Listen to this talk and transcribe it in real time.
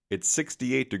It's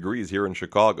 68 degrees here in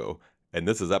Chicago, and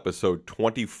this is episode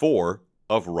 24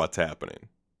 of What's Happening.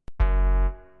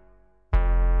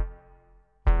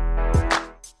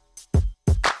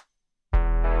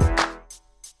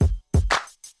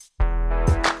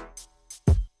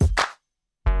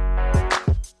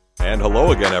 And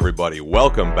hello again, everybody.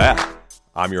 Welcome back.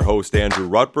 I'm your host, Andrew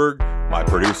Rutberg. My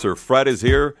producer, Fred, is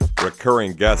here.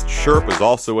 Recurring guest, Sherp, is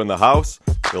also in the house.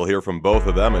 You'll hear from both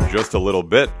of them in just a little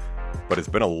bit. But it's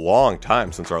been a long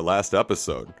time since our last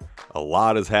episode. A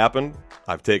lot has happened.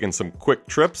 I've taken some quick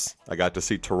trips. I got to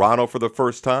see Toronto for the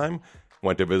first time.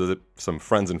 Went to visit some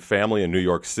friends and family in New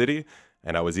York City.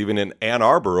 And I was even in Ann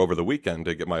Arbor over the weekend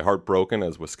to get my heart broken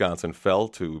as Wisconsin fell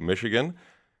to Michigan.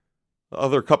 The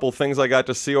other couple things I got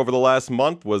to see over the last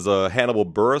month was Hannibal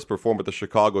Buress perform at the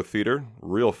Chicago Theater.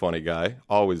 Real funny guy.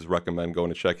 Always recommend going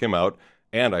to check him out.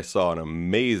 And I saw an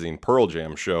amazing Pearl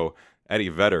Jam show. Eddie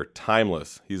Vedder,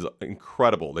 timeless. He's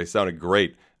incredible. They sounded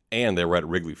great, and they were at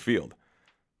Wrigley Field.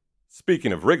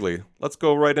 Speaking of Wrigley, let's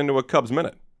go right into a Cubs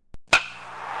Minute.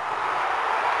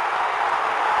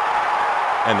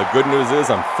 And the good news is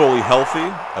I'm fully healthy.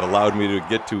 It allowed me to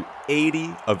get to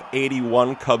 80 of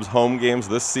 81 Cubs home games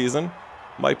this season.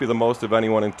 Might be the most of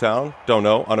anyone in town. Don't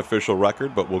know, unofficial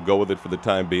record, but we'll go with it for the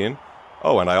time being.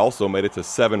 Oh, and I also made it to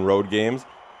 7 road games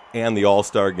and the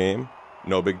All-Star game.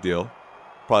 No big deal.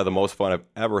 Probably the most fun I've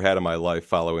ever had in my life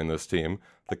following this team.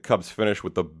 The Cubs finished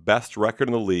with the best record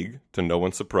in the league, to no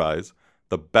one's surprise.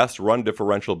 The best run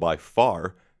differential by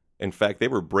far. In fact, they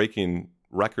were breaking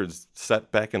records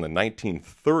set back in the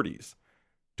 1930s.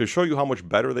 To show you how much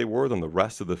better they were than the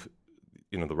rest of the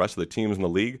teams in the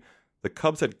league, the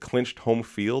Cubs had clinched home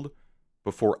field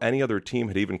before any other team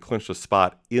had even clinched a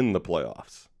spot in the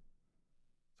playoffs.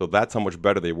 So that's how much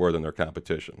better they were than their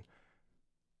competition.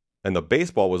 And the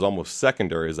baseball was almost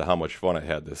secondary as to how much fun I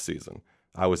had this season.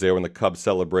 I was there when the Cubs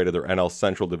celebrated their NL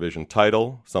Central Division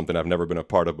title, something I've never been a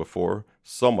part of before.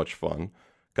 So much fun.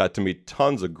 Got to meet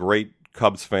tons of great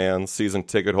Cubs fans, season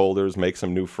ticket holders, make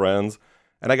some new friends.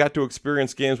 And I got to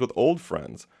experience games with old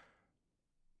friends.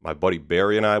 My buddy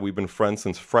Barry and I, we've been friends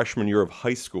since freshman year of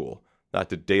high school.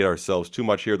 Not to date ourselves too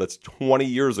much here, that's 20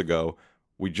 years ago.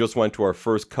 We just went to our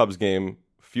first Cubs game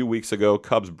a few weeks ago,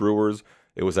 Cubs Brewers.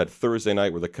 It was that Thursday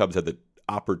night where the Cubs had the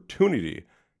opportunity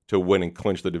to win and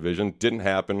clinch the division. Didn't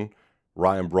happen.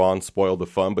 Ryan Braun spoiled the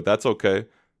fun, but that's okay.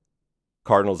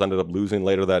 Cardinals ended up losing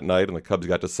later that night, and the Cubs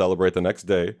got to celebrate the next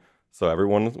day. So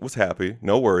everyone was happy.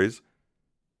 No worries.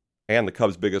 And the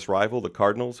Cubs' biggest rival, the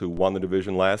Cardinals, who won the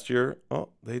division last year,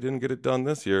 they didn't get it done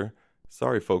this year.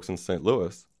 Sorry, folks in St.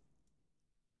 Louis.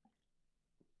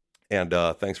 And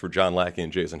thanks for John Lackey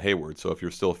and Jason Hayward. So if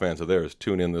you're still fans of theirs,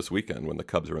 tune in this weekend when the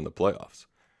Cubs are in the playoffs.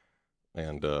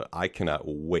 And I cannot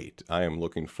wait. I am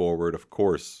looking forward. Of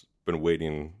course, been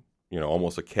waiting,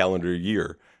 almost a calendar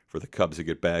year for the Cubs to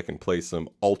get back and play some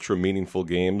ultra meaningful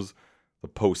games. The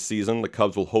postseason, the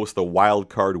Cubs will host the wild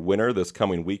card winner this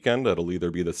coming weekend. That'll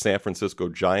either be the San Francisco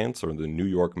Giants or the New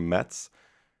York Mets.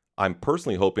 I'm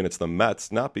personally hoping it's the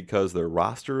Mets, not because their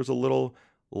roster is a little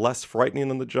less frightening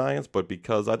than the Giants, but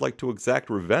because I'd like to exact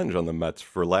revenge on the Mets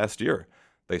for last year.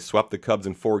 They swept the Cubs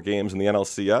in 4 games in the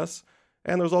NLCS,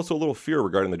 and there's also a little fear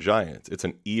regarding the Giants. It's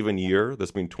an even year,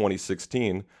 this being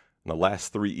 2016, and the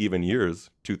last 3 even years,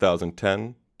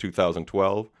 2010,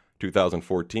 2012,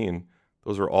 2014,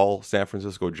 those are all San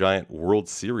Francisco Giant World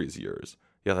Series years.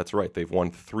 Yeah, that's right, they've won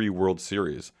 3 World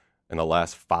Series in the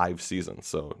last 5 seasons,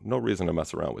 so no reason to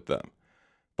mess around with them.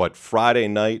 But Friday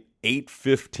night,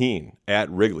 8:15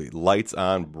 at Wrigley, lights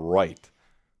on bright.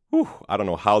 Whew, I don't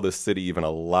know how the city even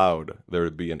allowed there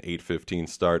to be an 8:15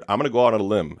 start. I'm going to go out on a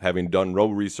limb, having done no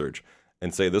research,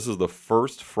 and say this is the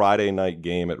first Friday night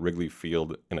game at Wrigley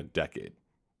Field in a decade,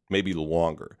 maybe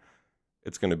longer.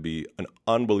 It's going to be an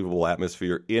unbelievable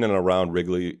atmosphere in and around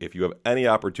Wrigley. If you have any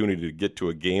opportunity to get to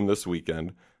a game this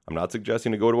weekend, I'm not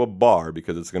suggesting to go to a bar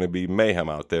because it's going to be mayhem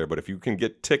out there, but if you can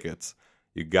get tickets,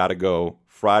 you got to go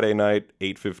Friday night,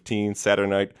 8:15, Saturday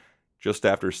night, just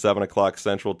after 7 o'clock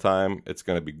Central Time. It's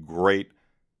going to be great.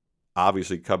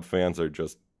 Obviously, Cub fans are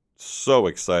just so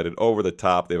excited, over the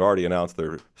top. They've already announced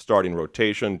their starting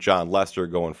rotation. John Lester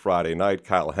going Friday night,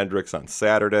 Kyle Hendricks on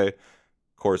Saturday.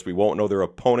 Of course, we won't know their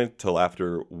opponent till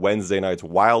after Wednesday night's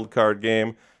wild card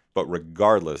game, but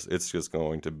regardless, it's just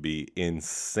going to be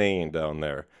insane down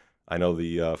there. I know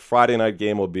the Friday night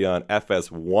game will be on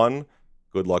FS1.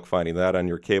 Good luck finding that on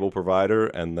your cable provider.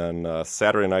 And then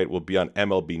Saturday night will be on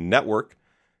MLB Network.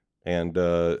 And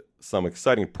some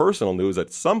exciting personal news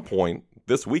at some point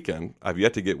this weekend. I've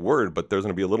yet to get word, but there's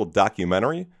going to be a little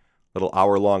documentary, little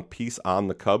hour-long piece on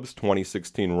the Cubs'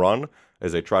 2016 run.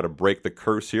 as they try to break the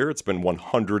curse here. It's been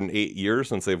 108 years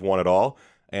since they've won it all.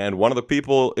 And one of the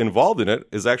people involved in it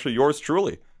is actually yours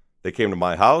truly. They came to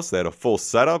my house. They had a full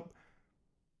setup,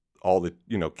 all the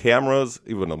cameras,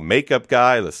 even the makeup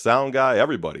guy, the sound guy,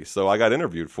 everybody. So I got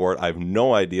interviewed for it. I have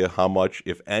no idea how much,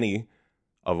 if any,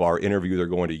 of our interview they're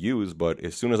going to use. But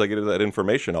as soon as I get that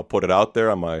information, I'll put it out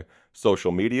there on my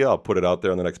social media. I'll put it out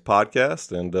there on the next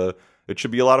podcast, and it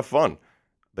should be a lot of fun.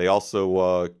 They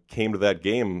also came to that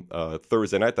game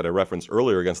Thursday night that I referenced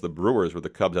earlier against the Brewers, where the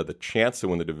Cubs had the chance to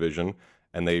win the division,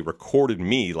 and they recorded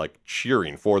me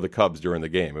cheering for the Cubs during the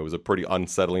game. It was a pretty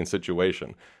unsettling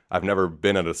situation. I've never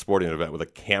been at a sporting event with a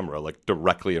camera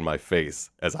directly in my face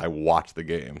as I watch the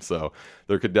game. So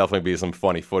there could definitely be some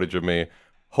funny footage of me.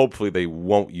 Hopefully they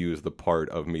won't use the part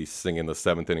of me singing the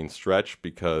seventh inning stretch,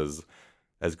 because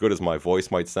as good as my voice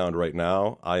might sound right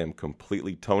now, I am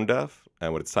completely tone deaf.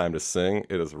 And when it's time to sing,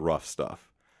 it is rough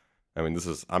stuff. I mean,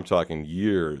 I'm talking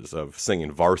years of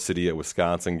singing varsity at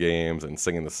Wisconsin games and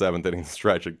singing the seventh inning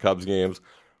stretch at Cubs games.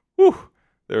 Whew,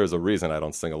 there is a reason I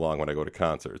don't sing along when I go to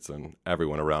concerts, and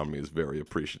everyone around me is very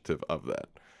appreciative of that.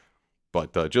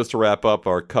 But just to wrap up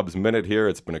our Cubs Minute here,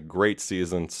 it's been a great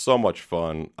season, so much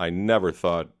fun. I never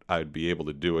thought I'd be able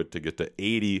to do it, to get to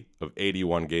 80 of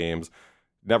 81 games.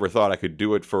 Never thought I could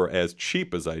do it for as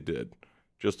cheap as I did.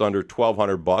 Just under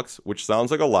 $1,200, which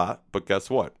sounds like a lot, but guess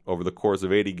what? Over the course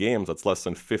of 80 games, that's less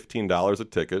than $15 a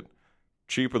ticket.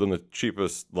 Cheaper than the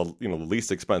cheapest, the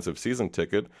least expensive season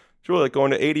ticket. It's really like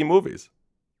going to 80 movies,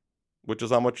 which is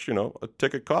how much, a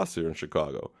ticket costs here in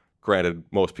Chicago. Granted,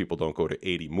 most people don't go to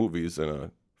 80 movies in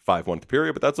a 5-month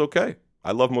period, but that's okay.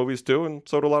 I love movies too, and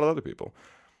so do a lot of other people.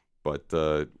 But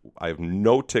I have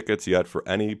no tickets yet for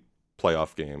any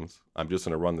playoff games. I'm just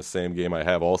going to run the same game I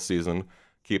have all season,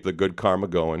 keep the good karma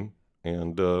going,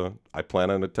 and I plan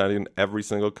on attending every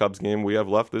single Cubs game we have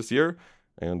left this year.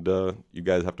 And you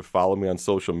guys have to follow me on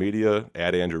social media,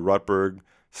 at Andrew Rutberg,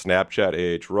 Snapchat,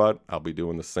 AHRut. I'll be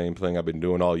doing the same thing I've been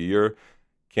doing all year.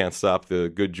 Can't stop the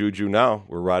good juju now.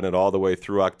 We're riding it all the way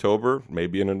through October,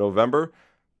 maybe into November.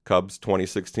 Cubs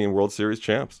 2016 World Series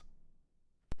champs.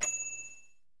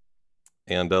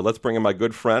 And let's bring in my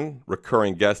good friend,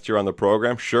 recurring guest here on the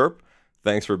program, Sherp.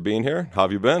 Thanks for being here. How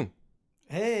have you been?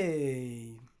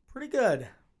 Hey, pretty good.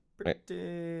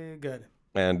 Good.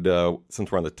 And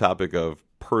since we're on the topic of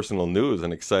personal news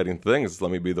and exciting things,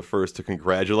 let me be the first to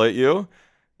congratulate you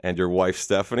and your wife,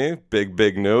 Stephanie.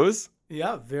 Big news.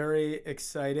 Yeah, very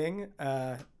exciting.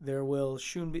 There will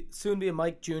soon be a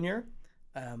Mike Jr.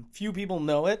 Few people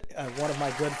know it. One of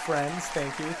my good friends,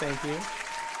 thank you.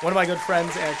 One of my good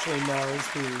friends actually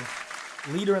knows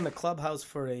the leader in the clubhouse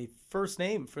for a first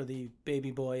name for the baby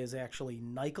boy is actually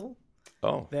Nikel.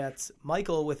 Oh. That's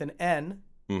Michael with an N.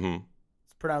 Mm-hmm.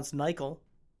 It's pronounced Nikel.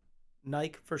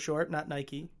 Nike for short, not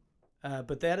Nike.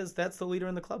 But that's the leader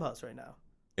in the clubhouse right now.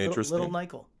 Interesting. Little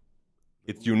Nikel.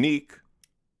 It's unique.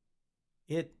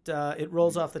 It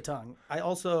rolls off the tongue. I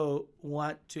also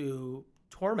want to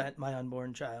torment my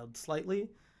unborn child slightly,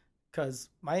 because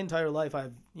my entire life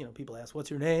people ask, what's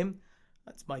your name?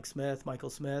 That's Mike Smith, Michael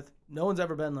Smith. No one's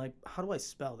ever been like, how do I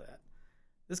spell that?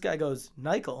 This guy goes,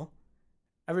 Nikel.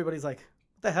 Everybody's like,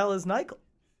 what the hell is Nikel?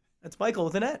 That's Michael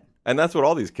with an N. And that's what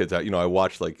all these kids have. I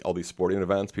watch all these sporting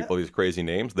events, people have these crazy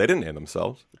names. They didn't name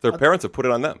themselves. Their parents have put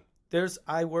it on them.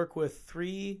 I work with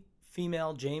 3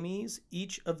 female Jamies.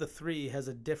 Each of the 3 has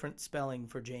a different spelling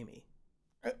for Jamie.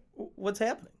 What's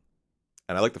happening?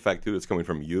 And I like the fact, too, it's coming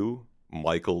from you,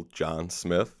 Michael John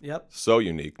Smith. Yep. So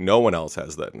unique. No one else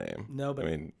has that name.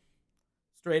 Nobody.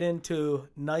 Straight into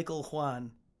Nikel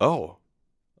Juan. Oh,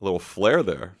 a little flair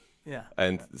there. Yeah.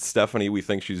 And Stephanie, we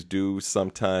think she's due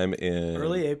sometime in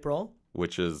early April,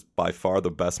 which is by far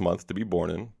the best month to be born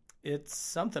in. It's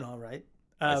something, all right.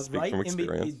 Right from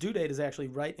experience. The due date is actually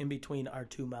right in between our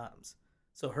 2 moms.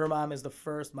 So her mom is the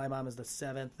 1st, my mom is the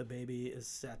 7th. The baby is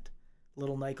set.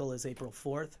 Little Nikel is April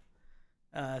 4th.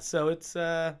 So it's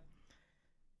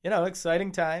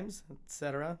exciting times,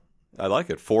 etc. I like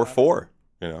it. 4'4".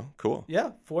 Cool.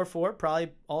 Yeah, 4'4",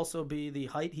 probably also be the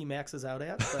height he maxes out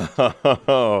at.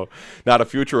 But... Not a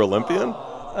future Olympian?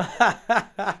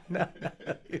 No,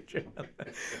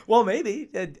 well, maybe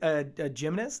a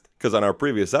gymnast. Because on our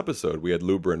previous episode, we had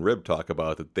Luber and Rib talk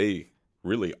about that they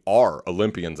really are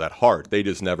Olympians at heart. They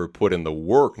just never put in the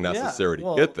work necessary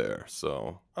to get there.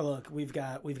 So look, we've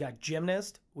got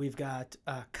gymnast, we've got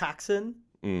coxswain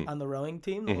on the rowing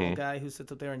team, the little guy who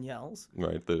sits up there and yells.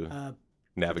 Right, the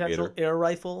navigator, potential air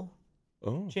rifle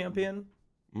champion.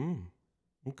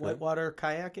 Okay. Whitewater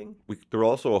kayaking. There are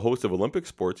also a host of Olympic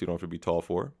sports you don't have to be tall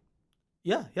for.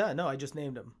 Yeah, no, I just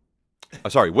named them.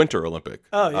 Sorry, Winter Olympic.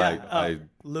 Oh yeah, I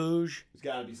luge. There's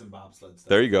got to be some bobsled stuff.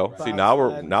 there you go. Right? See,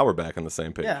 Bobsled. now we're back on the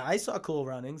same page. Yeah, I saw cool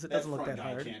runnings. It That doesn't look front that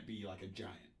guy hard. can't be like a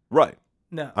giant. Right.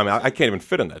 No, I mean, I can't even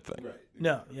fit in that thing. Right.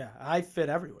 no, yeah, I fit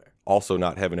everywhere. Also,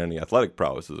 not having any athletic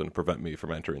prowess is going to prevent me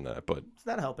from entering that. But It's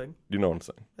not helping. you know what I'm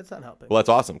saying. It's not helping. Well, that's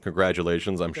awesome.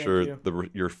 Congratulations. I'm Thank sure you.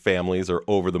 your families are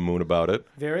over the moon about it.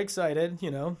 Very excited.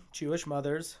 Jewish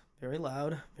mothers, very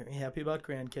loud, very happy about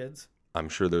grandkids. I'm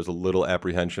sure there's a little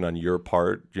apprehension on your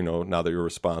part, now that you're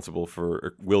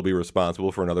will be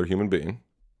responsible for another human being.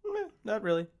 Not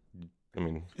really. I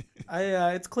mean,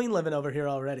 It's clean living over here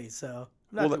already, so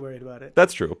I'm not too worried about it.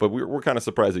 that's true, but we're kind of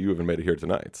surprised that you even made it here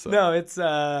tonight. So. No, it's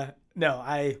no,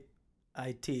 I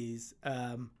tease.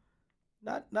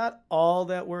 Not all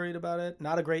that worried about it.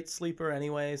 Not a great sleeper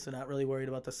anyway, so not really worried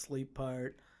about the sleep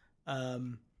part.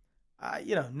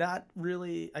 Not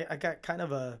really. I got kind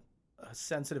of a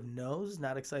sensitive nose.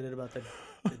 Not excited about the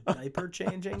diaper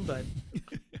changing, but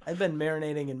I've been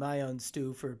marinating in my own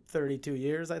stew for 32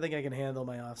 years. I think I can handle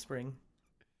my offspring.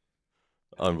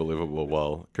 Unbelievable.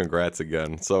 Well, congrats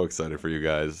again. So excited for you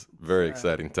guys. Very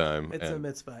exciting time. It's a and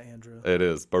mitzvah, Andrew. it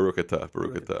is. Baruch atah,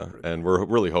 Baruch atah. And we're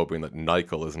really hoping that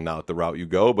Nykel is not the route you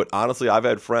go. But honestly, I've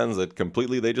had friends that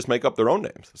they just make up their own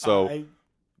names. So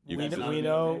we guys-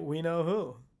 know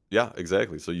who. yeah,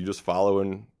 exactly. So you just follow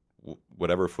in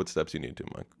whatever footsteps you need to,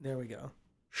 Mike. There we go.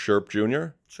 Sherp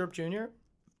Jr.? Sherp Jr.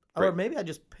 Great. Or maybe I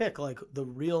just pick like the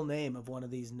real name of one of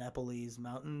these Nepalese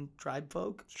mountain tribe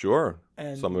folk. Sure.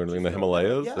 And Somewhere in just the go,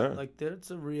 Himalayas. Yeah, Yeah. like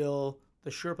the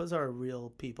Sherpas are real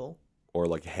people. Or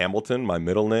like Hamilton, my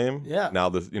middle name. Yeah. Now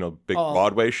the big Oh,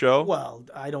 Broadway show. Well,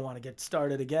 I don't want to get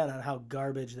started again on how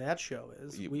garbage that show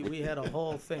is. We had a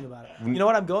whole thing about it. You know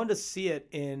what? I'm going to see it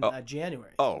in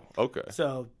January. Oh, okay.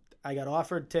 So I got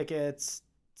offered tickets,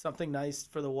 something nice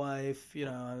for the wife.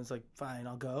 I was like, fine,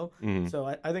 I'll go. Mhm. So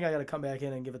I think I got to come back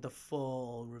in and give it the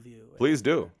full review. Please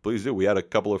do. Please do. We had a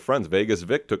couple of friends. Vegas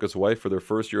Vic took his wife for their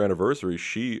first year anniversary.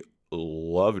 She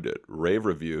loved it. Rave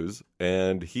reviews.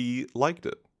 And he liked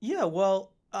it. Yeah,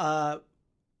 well,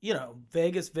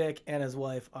 Vegas Vic and his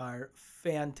wife are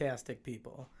fantastic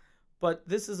people, but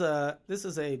this is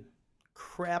a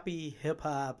crappy hip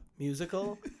hop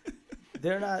musical.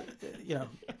 They're not,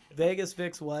 Vegas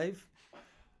Vic's wife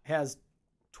has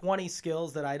 20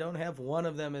 skills that I don't have. One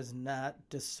of them is not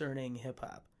discerning hip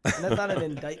hop, and that's not an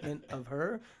indictment of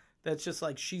her. That's just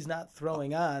like she's not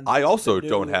throwing on. I also the new-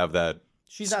 don't have that.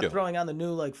 She's skill. not throwing on the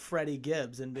new like Freddie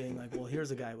Gibbs and being like, well,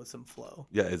 here's a guy with some flow.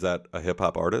 Yeah, is that a hip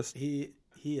hop artist? He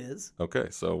is. Okay,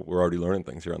 so we're already learning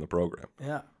things here on the program.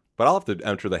 Yeah. But I'll have to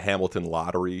enter the Hamilton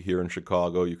lottery here in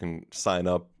Chicago. You can sign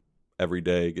up every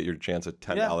day, get your chance at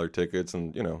 $10 tickets,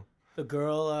 and The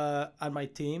girl on my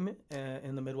team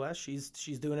in the Midwest, she's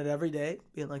doing it every day,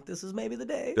 being like, "This is maybe the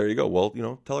day." there you go. Well,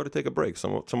 tell her to take a break.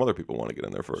 Some other people want to get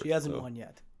in there first. She hasn't so won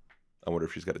yet. I wonder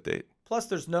if she's got a date. Plus,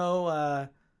 there's no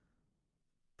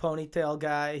ponytail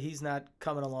guy. He's not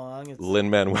coming along. It's,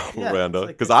 Lin-Manuel Yeah, Miranda, it's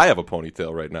like- because I have a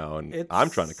ponytail right now, and It's- I'm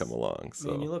trying to come along. I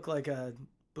So mean, you look like a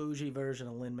bougie version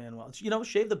of Lin-Manuel.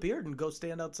 Shave the beard and go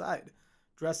stand outside.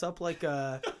 Dress up like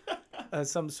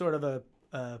some sort of a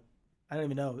I don't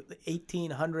even know, the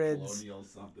 1800s. Colonial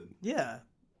something. Yeah.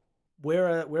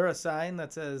 Wear a sign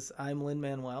that says "I'm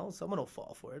Lin-Manuel." Someone will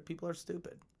fall for it. People are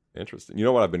stupid. interesting. You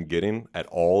know what I've been getting at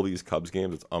all these Cubs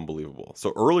games? It's unbelievable.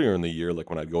 So earlier in the year, like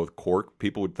when I'd go with Cork,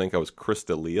 people would think I was Chris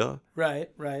D'Elia, Right.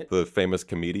 the famous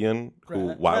comedian. Who?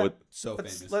 Right, Why right. would So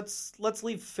famous. Let's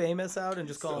leave famous out and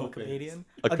just call So him a comedian.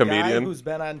 A guy comedian? who's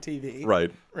been on TV.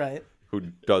 right? Right. Who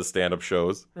does stand-up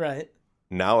shows? Right.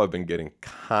 Now I've been getting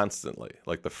constantly,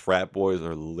 like the frat boys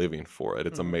are living for it.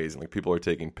 It's Mm-hmm. amazing. Like people are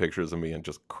taking pictures of me and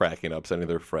just cracking up, sending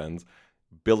their friends.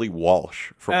 Billy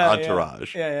Walsh from Oh,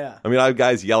 Entourage. Yeah. I mean, I have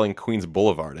guys yelling Queens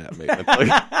Boulevard at me. It's like,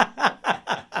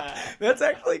 That's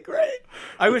actually great.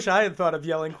 I wish I had thought of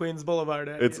yelling Queens Boulevard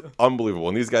at it's you. unbelievable,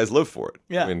 and these guys live for it.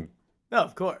 Yeah. I mean, No,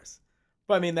 of course.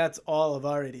 But I mean, that's all of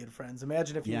our idiot friends.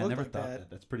 Imagine if you Yeah, I looked never like thought that that.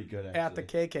 That's pretty good, actually. at the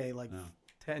KK like No.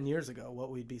 10 years ago, what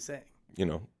we'd be saying.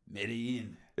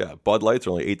 Medellin. yeah, Bud Lights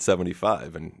are only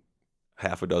 $8.75, and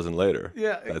half a dozen later.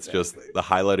 Yeah, That's exactly. just the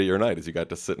highlight of your night is you got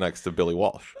to sit next to Billy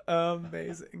Walsh.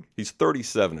 Amazing. He's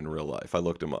 37 in real life. I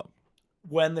looked him up.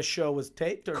 When the show was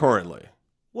taped? Or Currently,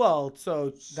 Well,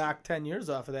 so knock 10 years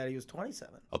off of that, he was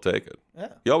 27. I'll take it.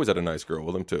 Yeah. He always had a nice girl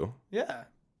with him too. Yeah,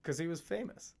 because he was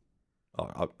famous.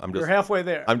 I'm You're just halfway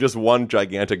there. I'm just one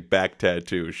gigantic back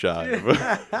tattoo shy of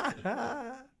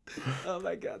Oh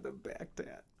my God, the back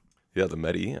tat. yeah, the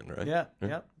Medellin, right? Yeah,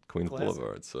 yeah. Queens Classic.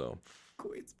 Boulevard. So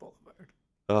Queens Boulevard.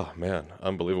 Oh, man,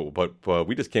 unbelievable. But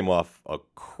we just came off a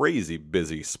crazy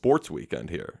busy sports weekend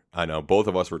here. I know both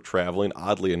of us were traveling,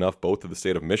 oddly enough, both to the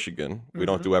state of Michigan. We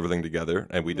don't do everything together,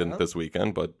 and we didn't this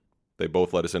weekend, but they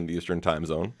both led us into the Eastern time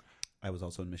zone. I was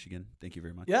also in Michigan. Thank you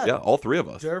very much. Yeah, Yeah, all three of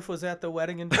us. Durf was at the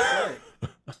wedding in Detroit. I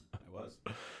was.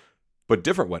 But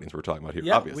different weddings we're talking about here,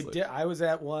 Yeah, obviously. we did. I was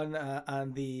at one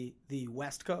on the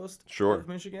West Coast Sure. of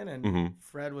Michigan, and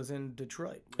Fred was in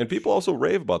Detroit. And people also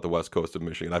rave about the West Coast of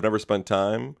Michigan. I've never spent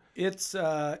time. It's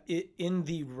in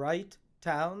the right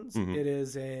towns. It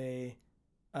is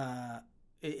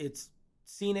it's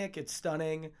scenic. It's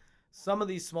stunning. Some of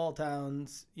these small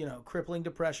towns, crippling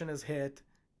depression has hit.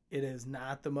 It is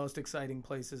not the most exciting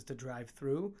places to drive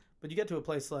through, but you get to a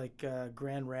place like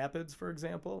Grand Rapids, for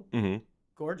example.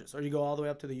 Gorgeous. Or you go all the way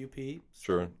up to the UP.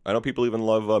 Sure. I know people even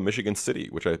love Michigan City,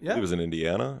 which I believe is in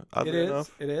Indiana, It oddly is.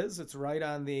 enough. It is. It's right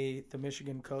on the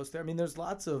Michigan coast there. I mean, there's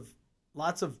lots of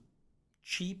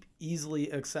cheap,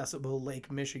 easily accessible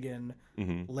Lake Michigan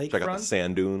lakefront. Check out the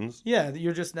sand dunes. Yeah,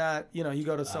 you're just not, you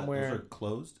go to Those somewhere are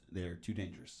closed. They're too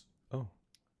dangerous. Oh.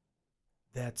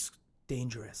 that's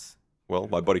dangerous. Well,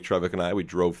 my buddy Trevik and I, we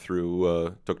drove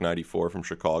through, took 94 from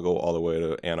Chicago all the way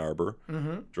to Ann Arbor.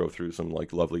 Drove through some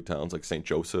lovely towns like St.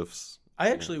 Joseph's. I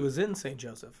actually was in St.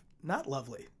 Joseph. Not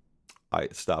lovely. I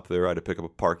stopped there. I had to pick up a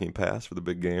parking pass for the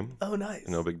big game. Oh, nice.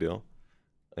 No big deal.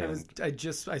 And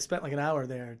I spent like an hour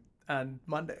there on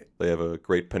Monday. they have a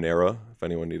great Panera if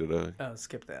anyone needed Oh,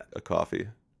 skip that. a coffee.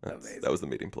 Amazing. That was the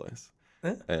meeting place.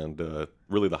 Huh? And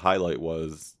really the highlight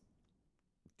was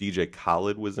DJ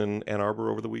Khaled was in Ann Arbor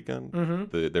over the weekend.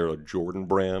 They're a Jordan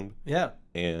brand. Yeah.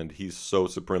 And he's so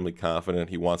supremely confident.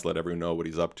 He wants to let everyone know what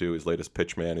he's up to. His latest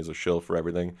pitch man. He's a shill for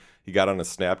everything. He got on a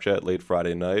Snapchat late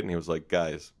Friday night, and he was like,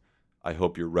 guys, I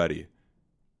hope you're ready.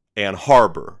 Ann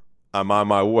Harbor, I'm on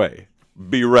my way.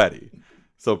 Be ready.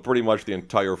 So pretty much the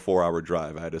entire 4-hour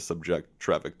drive, I had to subject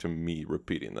Trevik to me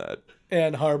repeating that.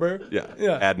 Ann Harbor. Yeah,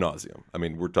 Yeah. ad nauseum. I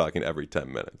mean, we're talking every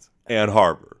 10 minutes. Ann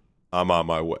Harbor, I'm on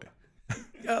my way.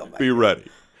 Oh, my. Be ready.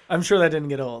 I'm sure that didn't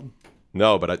get old.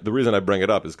 No, but the reason I bring it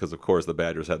up is because, of course, the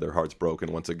Badgers had their hearts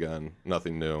broken once again.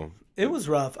 Nothing new. It was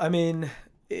rough. I mean,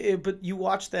 but you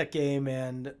watched that game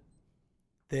and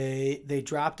they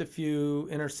dropped a few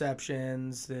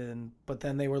interceptions, but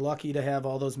then they were lucky to have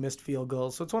all those missed field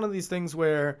goals. So it's one of these things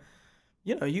where,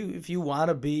 if you want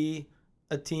to be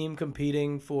a team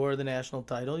competing for the national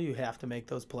title, you have to make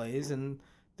those plays, and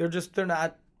they're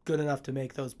not good enough to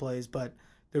make those plays, but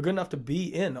they're good enough to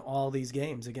be in all these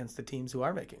games against the teams who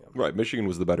are making them. Right. Michigan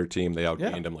was the better team. They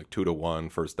outgained them 2-1,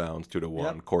 first downs, 2-1.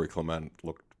 Yep. Corey Clement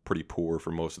looked pretty poor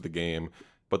for most of the game.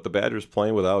 But the Badgers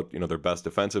playing without, their best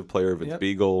defensive player, Vince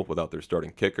Beagle, without their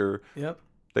starting kicker. Yep.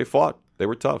 They fought. They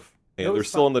were tough. And It was they're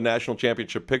still fun. in the national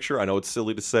championship picture. I know it's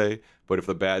silly to say, but if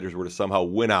the Badgers were to somehow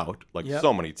win out, like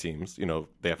so many teams,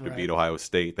 they have to beat Ohio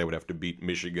State. They would have to beat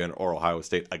Michigan or Ohio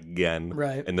State again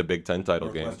in the Big Ten title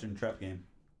game. Northwestern trap game.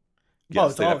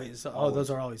 Yes, those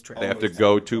are always trap. They have to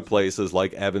go to places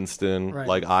like Evanston,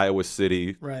 like Iowa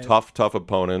City, tough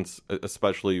opponents,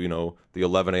 especially, the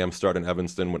 11 a.m. start in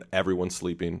Evanston when everyone's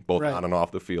sleeping, both on and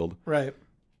off the field. Right.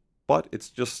 But it's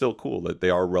just still cool that they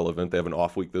are relevant. They have an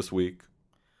off week this week.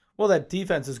 Well, that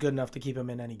defense is good enough to keep them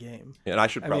in any game. And I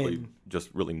should probably just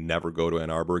really never go to Ann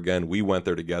Arbor again. We went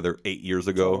there together 8 years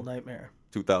ago. It's a nightmare.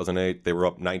 2008. They were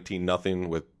up 19-0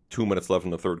 with 2 minutes left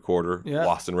in the third quarter. Yeah.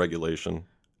 Lost in regulation.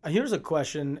 Here's a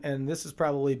question, and this is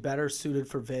probably better suited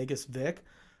for Vegas Vic,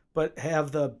 but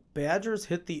have the Badgers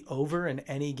hit the over in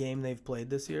any game they've played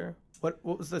this year? What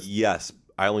was this? Yes.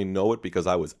 I only know it because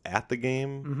I was at the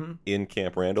game in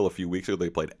Camp Randall a few weeks ago. They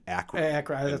played Akron.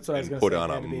 Akron, that's what I was going to put say. on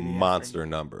a monster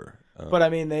number. But, I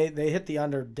mean, they hit the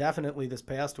under definitely this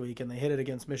past week, and they hit it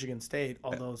against Michigan State,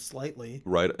 although slightly.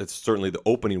 Right. It's certainly the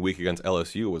opening week against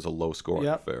LSU was a low-scoring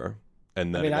affair.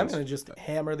 And then I'm going to just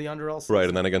hammer the under all season. Right,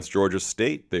 and then against Georgia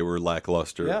State, they were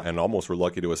lackluster and almost were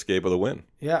lucky to escape with a win.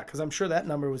 Yeah, because I'm sure that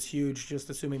number was huge, just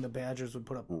assuming the Badgers would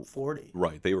put up 40.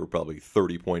 Right, they were probably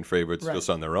 30-point favorites just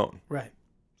on their own. Right.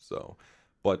 So,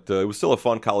 but it was still a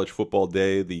fun college football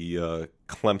day. The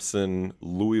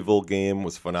Clemson-Louisville game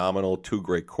was phenomenal. 2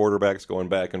 great quarterbacks going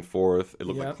back and forth. It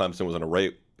looked like Clemson was it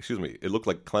looked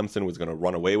like Clemson was going to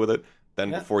run away with it.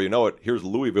 Then before you know it, here's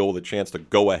Louisville with a chance to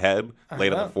go ahead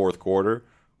late in the fourth quarter.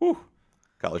 Whew.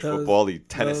 College football, the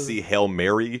Tennessee Hail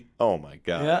Mary. Oh, my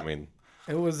God. Yeah. I mean,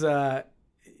 it was,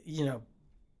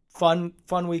 fun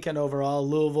weekend overall.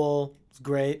 Louisville was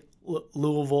great.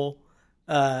 Louisville.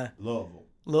 But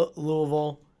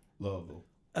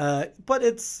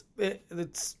it's.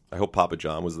 I hope Papa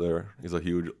John was there. He's a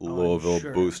huge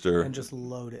Louisville booster. And just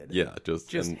loaded. Yeah,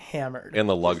 just hammered. in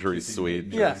the luxury suite.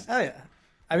 Yeah. Oh, yeah.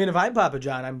 I mean, if I'm Papa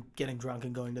John, I'm getting drunk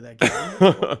and going to that game.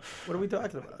 What are we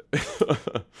talking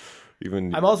about?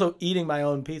 Even I'm also eating my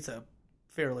own pizza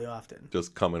fairly often.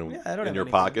 just coming I don't in have your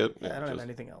anything- pocket. Yeah, I don't have just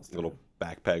anything else. a little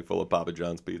backpack full of Papa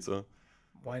John's pizza.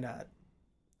 Why not?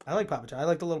 I like Papa John. I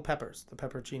like the little peppers, the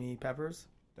pepperoncini peppers.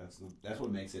 That's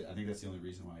what makes it. I think that's the only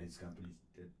reason why his company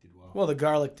did well. Well, the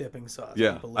garlic dipping sauce.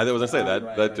 Yeah, I was gonna say that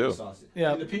Right, too. the sauce.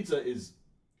 Yeah. And the pizza is.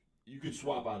 You could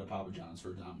swap out a Papa John's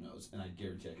for Domino's, and I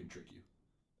guarantee I could trick you.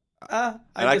 And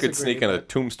I could disagree, sneak in a but-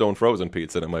 Tombstone frozen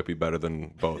pizza that might be better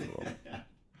than both of them.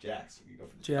 Jax, you can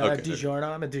go for Yeah, Okay. DiGiorno.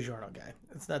 I'm a DiGiorno guy.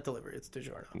 It's not delivery. It's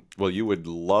DiGiorno. Well, you would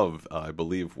love, I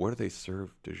believe, where do they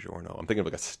serve DiGiorno? I'm thinking of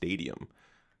like a stadium.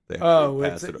 They Oh, actually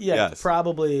pass it's it- yeah, yes. it's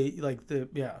probably like the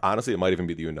Honestly, it might even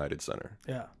be the United Center,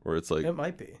 yeah. where it's like, It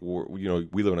might be.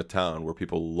 we live in a town where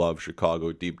people love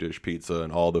Chicago deep dish pizza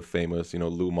and all the famous,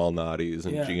 Lou Malnati's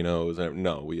and Yeah. Geno's. And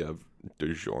no, we have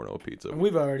DiGiorno pizza. And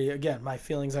we've already again, my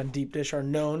feelings on deep dish are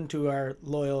known to our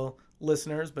loyal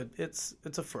listeners, but it's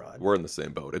a fraud. We're in the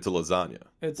same boat. It's a lasagna.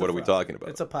 It's What a are we fraud. talking about?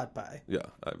 It's a pot pie. Yeah,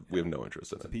 we have no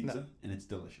interest in It's a it. pizza, and it's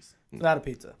delicious. It's not a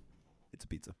pizza. It's a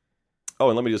pizza. Oh,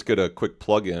 and let me just get a quick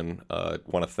plug in.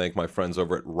 Want to thank my friends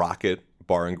over at Rocket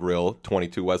Bar and Grill,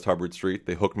 22 West Hubbard Street.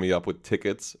 They hooked me up with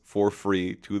tickets for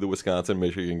free to the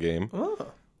Wisconsin-Michigan game. Oh.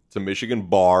 It's a Michigan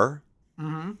bar.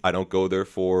 Mm-hmm. I don't go there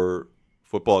for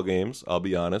football games, I'll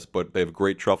be honest, but they have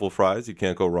great truffle fries. You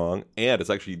can't go wrong. And it's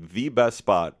actually the best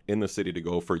spot in the city to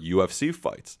go for UFC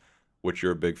fights, which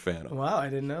you're a big fan of. Wow, I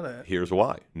didn't know that. Here's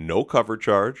why. No cover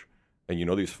charge. And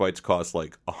these fights cost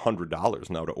like $100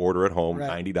 now to order at home,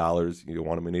 Right. $90. You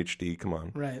want them in HD, come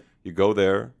on. Right. You go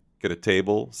there, get a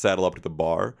table, saddle up to the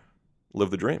bar,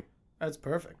 live the dream. That's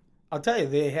perfect. I'll tell you,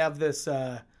 they have this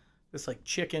this like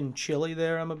chicken chili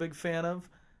there. I'm a big fan of.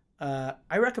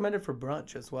 I recommend it for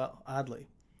brunch as well. Oddly,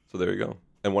 So there you go.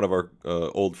 And one of our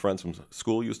old friends from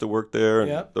school used to work there, and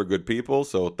Yep. they're good people.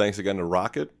 So thanks again to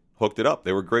Rocket. Hooked it up.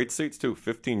 They were great seats too.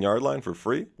 15-yard line for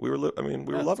free. We were That's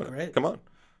loving great. it. Come on.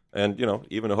 And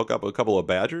even to hook up a couple of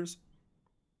Badgers,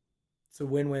 it's a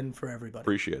win-win for everybody.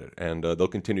 appreciate it. And they'll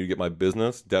continue to get my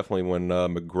business. Definitely when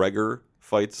McGregor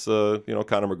fights, Conor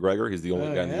McGregor. He's the only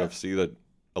Oh, guy in the yeah. UFC that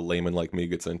a layman like me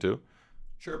gets into.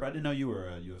 Sure, but I didn't know you were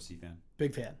a UFC fan.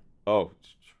 Big fan. Oh,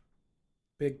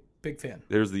 Big fan.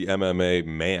 there's the MMA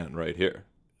man right here.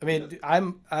 I mean,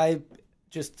 I'm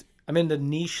into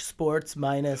niche sports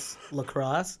minus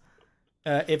lacrosse.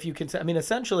 If you can, I mean,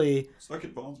 essentially, Suck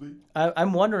it, Bonesby.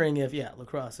 I'm wondering if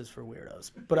lacrosse is for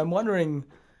weirdos, but I'm wondering,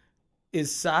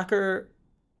 is soccer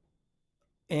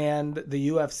and the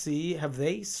UFC, have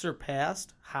they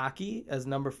surpassed hockey as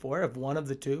number 4? Have one of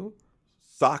the two?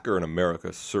 Soccer in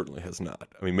America certainly has not.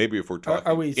 I mean, maybe if we're talking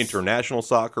are we- international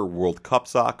soccer, World Cup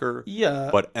soccer, Yeah,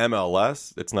 but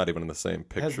MLS, it's not even in the same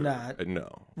picture. Has not.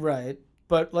 No. right.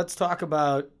 But let's talk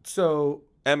about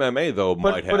MMA though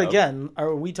might have. But again,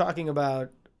 are we talking about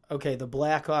okay? The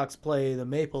Blackhawks play the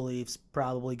Maple Leafs,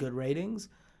 probably good ratings.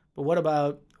 But what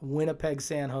about Winnipeg,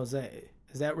 San Jose?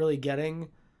 Is that really getting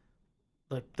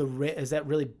like is that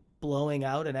really blowing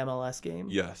out an MLS game?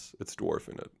 Yes, it's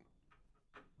dwarfing it.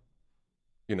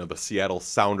 The Seattle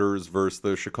Sounders versus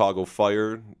the Chicago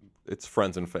Fire. It's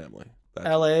friends and family.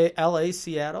 LA,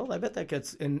 Seattle. I bet that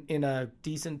gets in a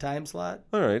decent time slot.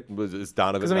 All right. Is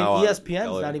Donovan Because I mean, now on ESPN's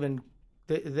LA? not even.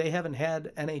 They haven't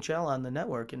had NHL on the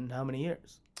network in how many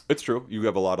years? It's true. You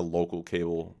have a lot of local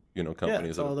cable,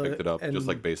 companies that all have the- picked it up, and- just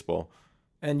like baseball.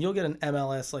 And you'll get an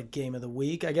MLS like game of the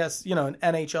week. I guess an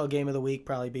NHL game of the week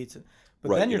probably beats it. But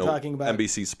Right, then you're talking about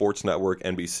NBC Sports Network,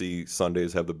 NBC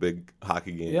Sundays have the big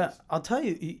hockey games. Yeah, I'll tell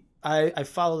you. I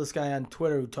follow this guy on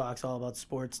Twitter who talks all about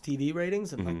sports TV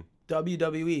ratings, and like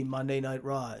WWE Monday Night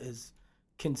Raw is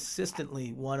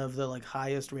consistently one of the like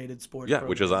highest rated sports. Yeah,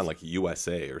 which is on programs. like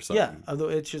USA or something. Yeah, although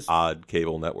it's just Odd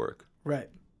cable network. right.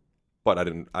 But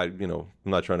I'm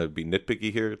not trying to be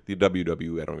nitpicky here. The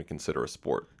WWE, I don't even consider a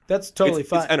sport. That's totally it's,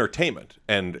 fine. It's entertainment,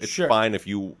 and it's Sure. fine if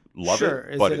you love sure.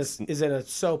 it. But Is it a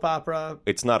soap opera?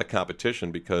 it's not a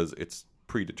competition because it's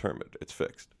predetermined. It's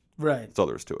fixed. Right. That's all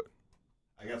there is to it.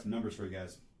 I got some numbers for you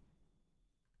guys.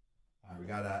 We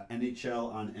got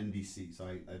NHL on NBC. So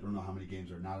I don't know how many games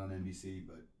are not on NBC,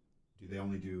 but do they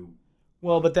only do?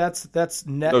 Well, but that's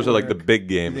network. Those are like the big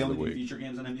Do games they of the only do week. feature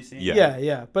games on NBC? Yeah.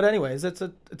 Yeah. But anyways, it's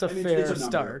a I mean, fair it's a number.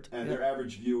 start. And Yeah. their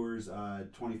average viewers,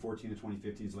 2014 to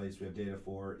 2015's latest we have data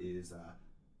for is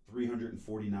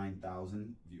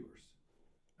 349,000 viewers.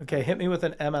 Okay, hit me with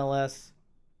an MLS.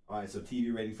 All right, so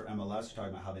TV rating for MLS, we're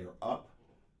talking about how they are up.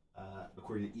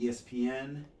 According to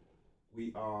ESPN,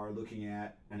 we are looking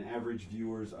at an average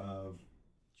viewers of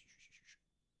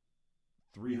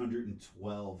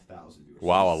 312,000 viewers.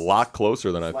 Wow, a lot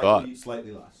closer than I thought.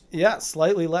 Slightly less. Yeah,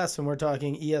 slightly less, and we're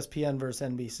talking ESPN versus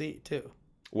NBC too.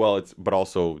 Well, but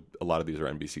also a lot of these are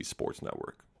NBC Sports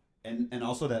Network. And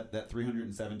also that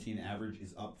 317 average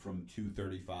is up from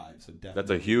 235. So definitely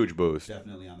That's a huge boost.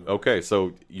 Definitely on the Okay,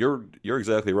 so you're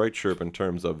exactly right, Sherp, in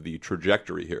terms of the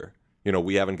trajectory here.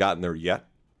 We haven't gotten there yet,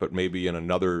 but maybe in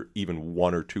another even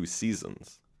 1 or 2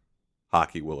 seasons,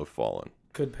 hockey will have fallen.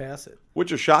 Could pass it.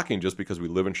 Which is shocking just because we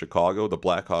live in Chicago. The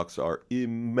Blackhawks are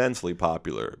immensely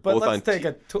popular. But let's take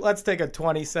a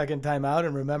 20-second timeout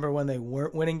and remember when they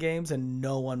weren't winning games and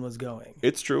no one was going.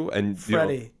 It's true. And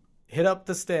Freddie, hit up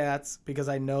the stats because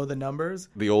I know the numbers.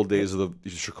 The old days of the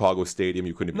Chicago Stadium,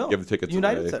 you couldn't even give the tickets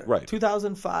United away. Center, Right.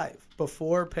 2005,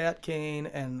 before Pat Kane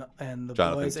and the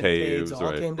Jonathan boys and Taves, Taves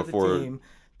all came to before the team.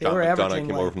 They John were McDonough averaging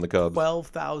came over from the Cubs.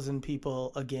 12,000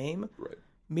 people a game. Right.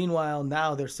 Meanwhile,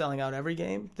 now they're selling out every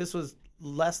game. This was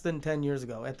less than 10 years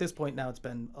ago. At this point now it's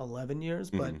been 11 years,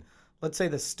 but let's say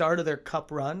the start of their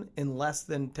cup run, in less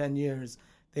than 10 years,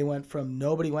 they went from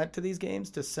nobody went to these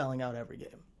games to selling out every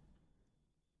game.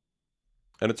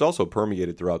 And it's also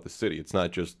permeated throughout the city. It's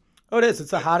not just... Oh, it is.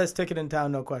 It's the hottest ticket in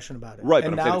town, no question about it. Right,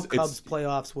 and but I'm now saying it's- Cubs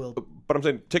playoffs will... But I'm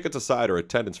saying tickets aside or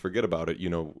attendance, forget about it.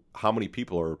 How many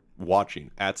people are watching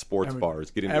at sports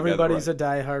bars, getting Everybody's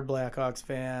together, right? a diehard Blackhawks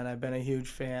fan. I've been a huge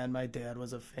fan. My dad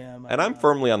was a fan. And I'm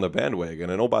firmly on the bandwagon.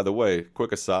 And oh, by the way,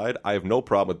 quick aside, I have no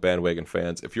problem with bandwagon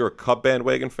fans. If you're a Cub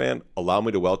bandwagon fan, allow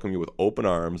me to welcome you with open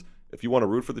arms. If you want to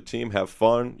root for the team, have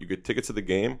fun, you get tickets to the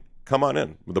game, come on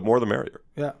in. The more the merrier.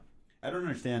 Yeah. I don't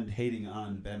understand hating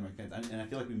on bandwagon fans, and I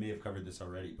feel like we may have covered this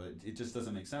already, but it just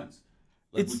doesn't make sense.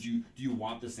 Like, do you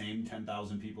want the same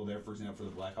 10,000 people there, for example, for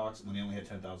the Blackhawks when they only had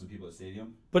 10,000 people at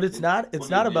stadium? But it's not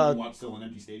about... You want still an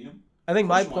empty stadium? I think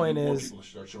my Of course you want point more is... people to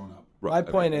start showing up. My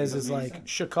point is doesn't make like sense.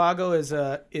 Chicago is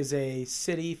a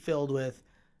city filled with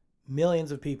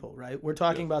millions of people, right? We're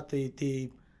talking about the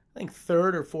I think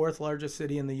 3rd or 4th largest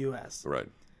city in the U.S. Right.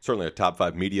 Certainly a top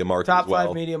 5 media market Top as well.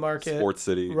 5 media market. Sports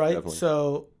city. Right? Definitely.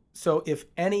 So if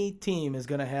any team is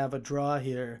going to have a draw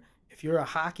here, if you're a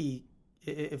hockey,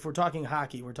 if we're talking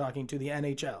hockey, we're talking to the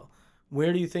NHL,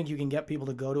 where do you think you can get people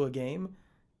to go to a game?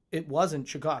 It wasn't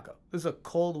Chicago. This is a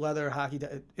cold weather hockey.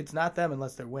 It's not them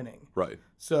unless they're winning. Right.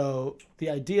 So the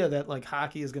idea that like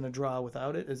hockey is going to draw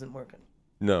without it isn't working.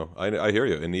 No, I hear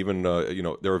you. And even,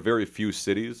 there are very few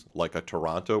cities like a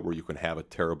Toronto where you can have a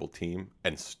terrible team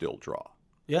and still draw.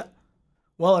 Yeah.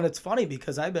 Well, and it's funny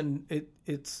because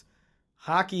it's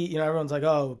hockey, everyone's like,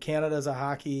 oh, Canada's a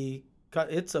hockey.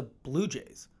 It's a Blue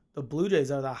Jays. The Blue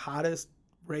Jays are the hottest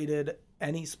rated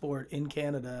any sport in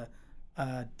Canada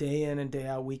day in and day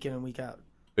out, week in and week out.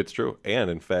 It's true. And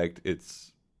in fact,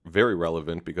 it's very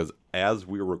relevant because as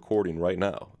we're recording right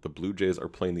now, the Blue Jays are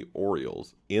playing the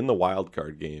Orioles in the wild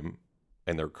card game,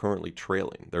 and they're currently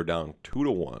trailing. They're down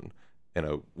 2-1 in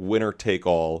a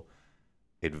winner-take-all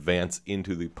advance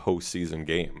into the postseason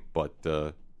game. But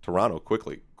Toronto,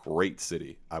 quickly, great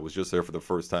city. I was just there for the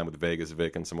first time with Vegas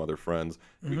Vic and some other friends.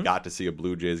 We got to see a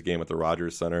Blue Jays game at the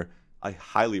Rogers Center. I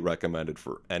highly recommend it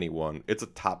for anyone. It's a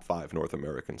top 5 North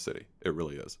American city. It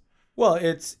really is. Well,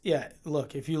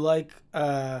 look, if you like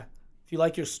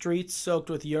your streets soaked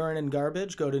with urine and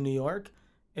garbage, go to New York.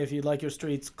 If you'd like your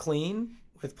streets clean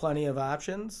with plenty of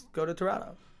options, go to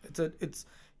Toronto.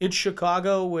 It's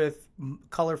Chicago with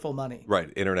colorful money.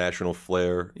 Right, international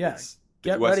flair. Yeah. It's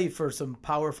Get US ready for some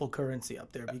powerful currency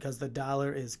up there because the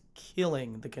dollar is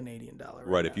killing the Canadian dollar.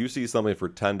 Right, if you see something for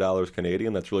 $10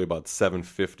 Canadian, that's really about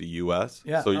 $7.50 US.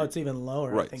 Yeah, so it's even lower.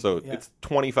 right, I think. so Yeah. it's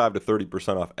 25 to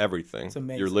 30% off everything. It's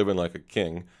amazing. You're living like a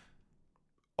king.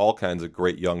 All kinds of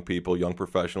great young people, young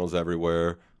professionals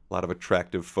everywhere. A lot of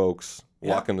attractive folks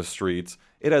walking the streets.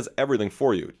 It has everything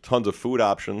for you. Tons of food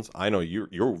options. I know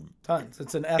you're tons.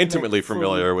 It's an ethnic intimately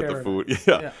familiar with paradise. the food.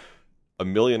 Yeah. A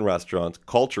million restaurants,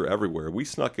 culture everywhere. We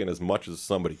snuck in as much as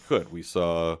somebody could. We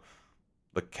saw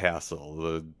the castle,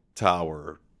 the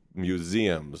tower,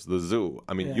 museums, the zoo.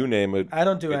 I mean, you name it. I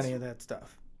don't do any of that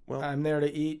stuff. Well, I'm there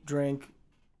to eat, drink,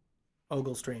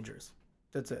 ogle strangers.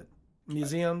 That's it.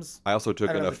 Museums. I also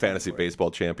took I don't in a have the time fantasy for it. baseball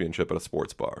championship at a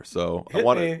sports bar. So I Hit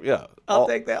want me. to, yeah. I'll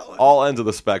take that one. All ends of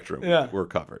the spectrum. Yeah. We're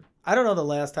covered. I don't know the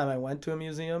last time I went to a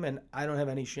museum, and I don't have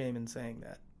any shame in saying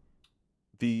that.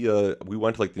 We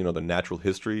went to the Natural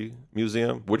History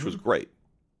Museum, which was great.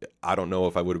 I don't know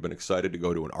if I would have been excited to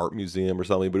go to an art museum or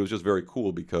something, but it was just very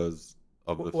cool because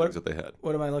of the things that they had.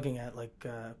 What am I looking at? Like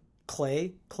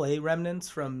clay remnants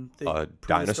from the prehistoric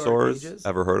dinosaurs. ages?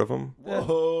 Ever heard of them?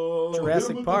 Whoa,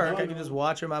 Jurassic Park. I can just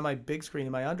watch them on my big screen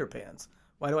in my underpants.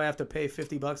 Why do I have to pay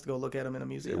 $50 to go look at them in a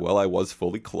museum? Well, I was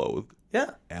fully clothed,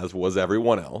 Yeah. as was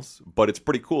everyone else. But it's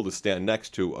pretty cool to stand next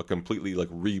to a completely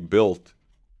rebuilt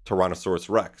Tyrannosaurus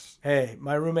Rex. Hey,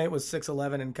 my roommate was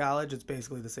 6'11" in college. It's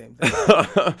basically the same thing.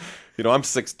 I'm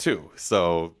 6'2",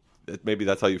 so maybe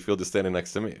that's how you feel just standing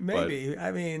next to me. Maybe.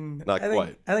 I mean, Not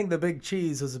quite. I think the big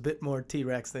cheese was a bit more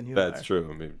T-Rex than you That's are. true.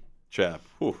 I mean, chap.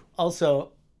 Whew.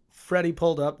 Also, Freddie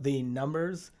pulled up the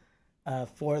numbers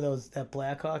for that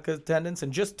Blackhawk attendance,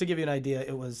 and just to give you an idea,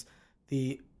 it was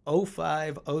the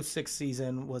 05-06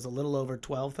 season was a little over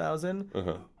 12,000.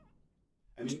 Uh-huh.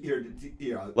 I mean, here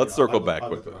Let's circle back I'll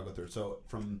with go through. So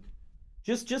from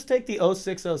Just take the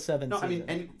 06-07 no, season. I mean,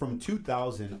 and from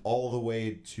 2000 all the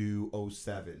way to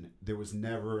 07, there was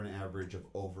never an average of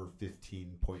over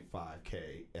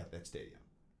 15.5K at that stadium,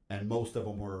 and most of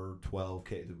them were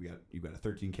 12K. You got a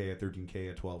 13K, a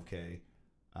 13K, a 12K.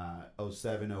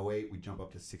 07, 08, we jump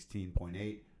up to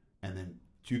 16.8, and then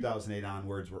 2008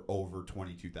 onwards, we're over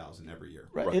 22,000 every year.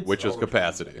 Right. Right, It's- which is Over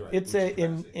capacity. 20,000, right, It's which is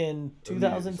in capacity. in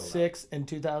 2006 and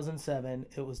 2007,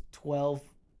 it was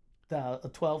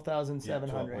 12,700.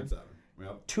 12.7.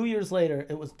 Yep. 2 years later,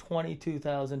 it was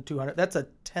 22,200. That's a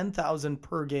 10,000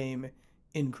 per game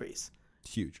increase.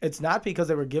 It's huge. It's not because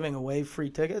they were giving away free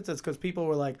tickets. It's because people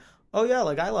were like, "Oh yeah,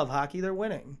 I love hockey. They're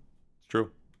winning." It's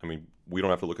true. I mean, we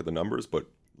don't have to look at the numbers, but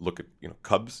look at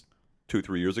Cubs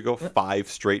 2-3 years ago, 5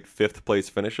 straight 5th place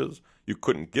finishes. You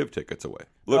couldn't give tickets away.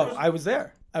 Oh, Literally. I was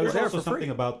there. I was There's there also for something free.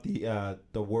 about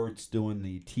the Wirtz doing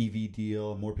the TV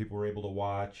deal. More people were able to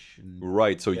watch. And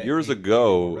Right. So Yeah, years you-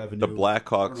 ago, revenue. the I don't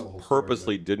Blackhawks know the whole story,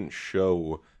 purposely didn't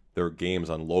show their games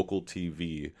on local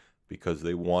TV because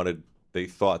they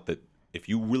thought that if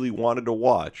you really wanted to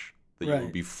watch, that you Right.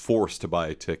 would be forced to buy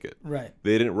a ticket. Right.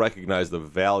 They didn't recognize the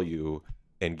value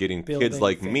in getting Building kids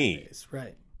like fan me base.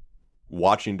 Right.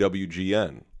 watching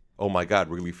WGN. Oh my God,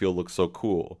 Wrigley Field looks so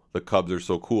cool. The Cubs are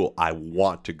so cool. I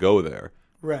want to go there.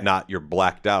 Right. Not you're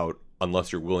blacked out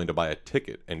unless you're willing to buy a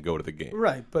ticket and go to the game.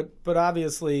 Right. But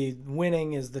obviously,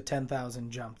 winning is the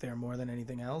 10,000 jump there more than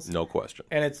anything else. No question.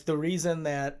 And it's the reason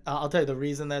that I'll tell you the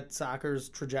reason that soccer's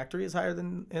trajectory is higher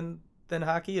than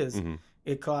hockey is Mm-hmm.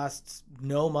 it costs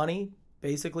no money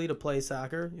basically to play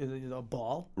soccer. A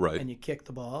ball, Right. and you kick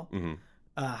the ball. hmm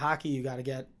Hockey, you got to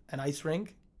get an ice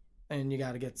rink, and you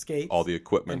got to get skates, All the and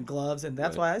equipment. gloves, and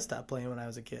that's Right. why I stopped playing when I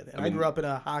was a kid. And I, mean- grew up in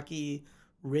a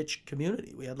hockey-rich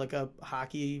community. We had a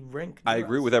hockey rink. I near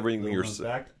agree us. with everything little you're known saying.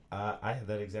 fact, I have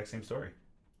that exact same story.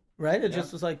 Right? It Yeah.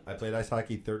 just was like I played ice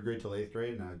hockey 3rd grade till 8th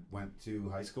grade, and I went to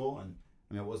high school. And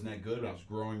I mean, I wasn't that good, but I was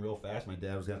growing real fast. My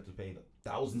dad was going to have to pay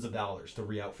thousands of dollars to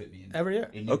re-outfit me. every year.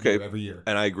 Okay. Every year.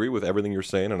 And I agree with everything you're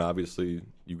saying, and obviously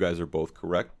you guys are both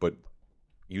correct, but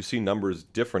you see numbers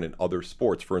different in other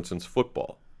sports. For instance,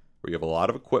 football, where you have a lot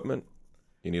of equipment,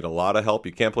 you need a lot of help.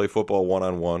 You can't play football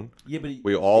one-on-one. Yeah, but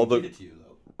We all They the did it to you,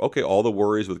 though. okay, all the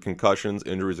worries with concussions,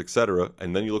 injuries, etc.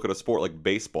 And then you look at a sport like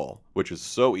baseball, which is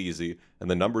so easy, and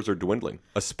the numbers are dwindling,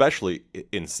 especially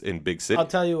in big cities. I'll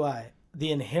tell you why.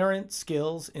 The inherent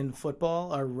skills in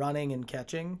football are running and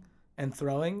catching and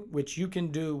throwing, which you can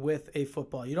do with a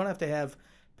football. You don't have to have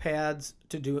pads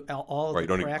to do all of Right, the you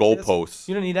don't need practice. goalposts.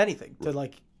 You don't need anything to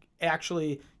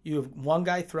actually. You have one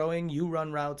guy throwing, you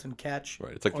run routes and catch.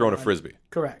 Right, it's like or throwing a run. frisbee.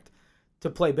 Correct. To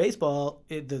play baseball,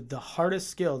 the hardest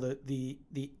skill, the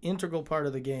integral part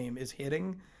of the game is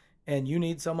hitting, and you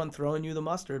need someone throwing you the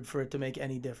mustard for it to make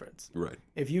any difference. Right.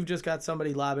 If you've just got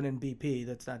somebody lobbing in BP,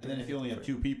 that's not And doing then if you only anything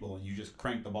have for 2 people and you just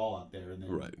crank the ball out there, and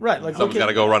then Right. Right, like, Someone's look at- got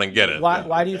to go run and get it.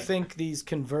 Why do you think these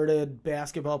converted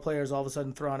basketball players all of a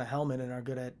sudden throw on a helmet and are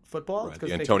good at football? Right, It's 'cause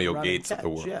the they Antonio can run and Gates of the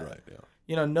catch, world. yeah. Right.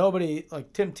 Yeah. Nobody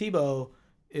like Tim Tebow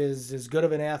is as good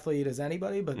of an athlete as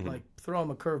anybody, Mm-hmm. but throw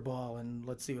him a curveball and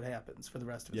let's see what happens for the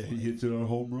rest of his life. hits it on a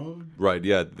home run. Right.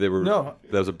 Yeah. They were. No.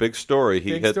 That was a big story.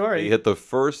 He Big hit. story. He hit the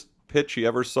first pitch he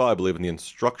ever saw, I believe, in the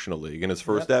instructional league in his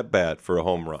first at bat for a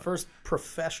home run. First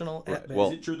professional at bat. Well-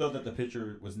 Is it true though that the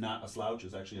pitcher was not a slouch? It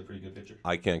was actually a pretty good pitcher.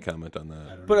 I can't comment on I that.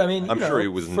 don't But know. I mean, I'm sure he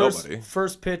was first, nobody.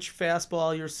 First pitch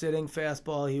fastball, you're sitting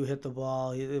fastball, you hit the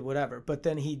ball, whatever. But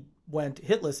then he went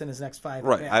hitless in his next 5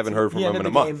 Right, at-bats. I haven't heard from He him ended in a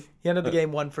the month. game- He ended the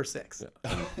game 1 for 6.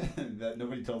 that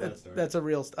nobody told that story. That's a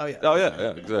real. Oh yeah. Oh yeah. Yeah.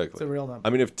 Exactly. It's a real number. I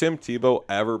mean, if Tim Tebow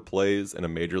ever plays in a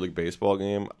Major League Baseball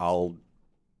game, I'll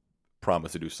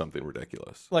promise to do something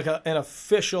ridiculous. Like an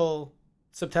official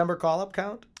September call-up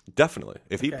count. Definitely.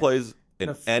 If he Okay. plays in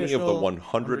An any of the official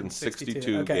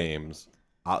 162 Okay. games,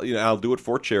 I'll do it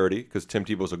for charity because Tim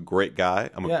Tebow's a great guy.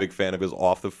 I'm a Yeah. big fan of his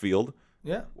off the field.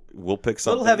 Yeah. We'll pick A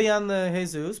something. little heavy on the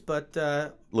Jesus, but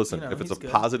Listen, you know, if it's a he's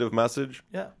good. positive message,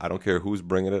 yeah. I don't care who's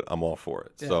bringing it. I'm all for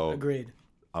it. Yeah, so agreed.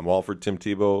 I'm all for Tim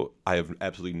Tebow. I have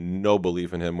absolutely no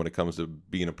belief in him when it comes to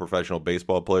being a professional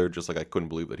baseball player, just like I couldn't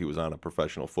believe that he was on a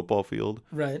professional football field.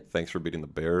 Right. Thanks for beating the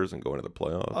Bears and going to the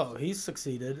playoffs. Oh, he's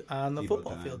succeeded on the Tebow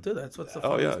football time. field too. That's what's the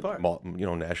Oh, funniest yeah. part.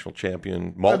 National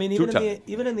champion. I mean, even two-time.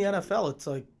 even in the NFL, it's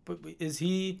like, but is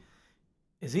he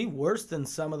worse than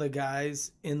some of the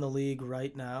guys in the league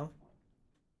right now?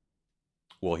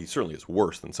 Well, he certainly is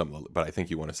worse than some of the, but I think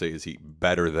you want to say, is he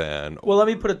better than? Well, let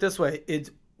me put it this way: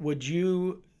 would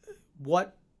you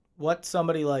what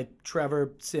somebody like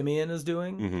Trevor Siemian is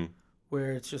doing, Mhm.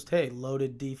 where it's just, hey,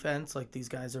 loaded defense, like these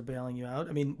guys are bailing you out.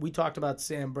 I mean, we talked about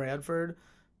Sam Bradford,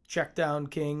 check down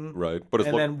king, Right, but it's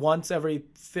and then once every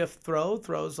fifth throw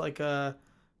throws like a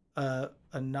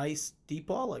nice deep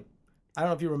ball. Like, I don't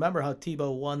know if you remember how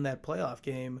Tebow won that playoff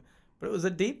game, but it was a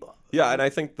deep ball. yeah, and I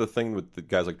think the thing with the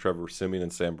guys like Trevor Siemian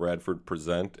and Sam Bradford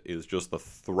present is just the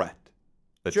threat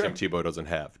that Sure. Tim Tebow doesn't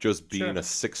have. Just being Sure. a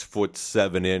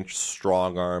 6'7"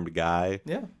 strong-armed guy,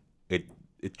 Yeah.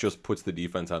 it just puts the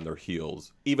defense on their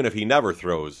heels. Even if he never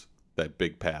throws that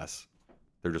big pass,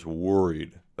 they're just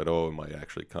worried that it might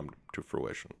actually come to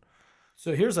fruition.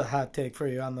 So here's a hot take for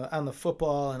you on the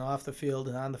football and off the field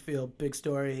and on the field. Big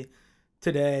story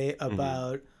today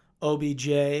about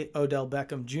OBJ, Odell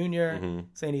Beckham Jr.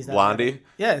 Saying he's not Blondie?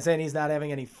 saying he's not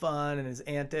having any fun and his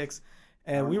antics.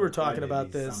 And we were talking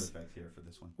about this. Sound effect here for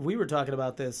this one. We were talking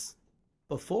about this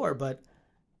before, but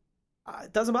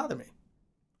it doesn't bother me.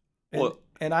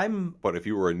 And I'm But if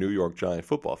you were a New York Giant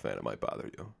football fan, it might bother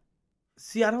you.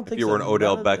 see. I don't If think you so. were an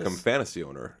Odell None of Beckham this- fantasy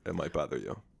owner, it might bother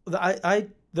you.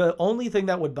 The only thing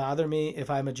that would bother me if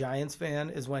I'm a Giants fan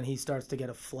is when he starts to get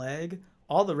a flag.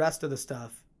 All the rest of the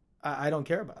stuff, I don't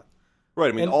care about. Right,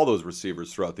 I mean, And- all those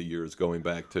receivers throughout the years, going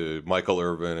back to Michael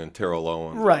Irvin and Terrell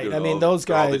Owens. Right, you I mean, know, those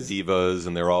they're all guys- the divas,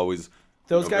 and they're always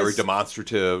Those very guys-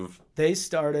 demonstrative. They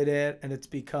started it, and it's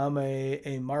become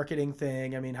a marketing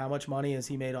thing. I mean, how much money has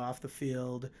he made off the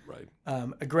field? Right,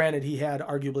 Granted, he had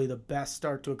arguably the best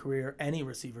start to a career any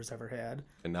receiver's ever had.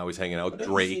 and now he's hanging out with But don't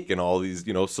you Drake see- and all these,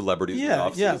 celebrities Yeah,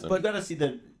 in the yeah, offseason. But you got to see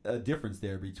the difference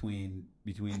there between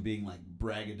being like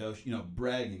braggadocious,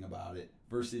 bragging about it,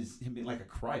 versus him being like a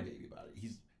crybaby about it.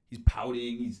 He's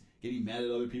pouting, he's getting mad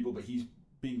at other people, but he's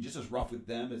being just as rough with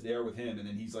them as they are with him, and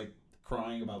then he's like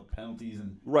crying about penalties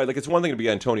and Right, like it's one thing to be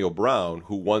Antonio Brown,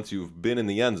 who once you've been in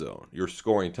the end zone, you're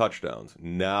scoring touchdowns.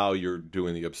 Now you're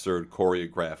doing the absurd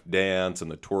choreographed dance and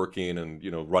the twerking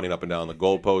and running up and down the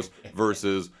goalpost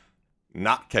versus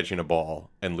not catching a ball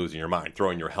and losing your mind,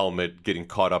 throwing your helmet, getting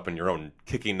caught up in your own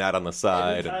kicking net on the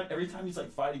side. every time he's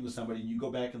like fighting with somebody, and you go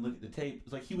back and look at the tape,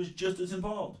 it's like he was just as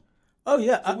involved. Oh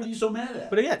yeah, So what are you so mad at?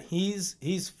 but again, he's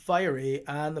fiery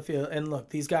on the field, and look,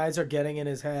 these guys are getting in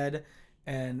his head,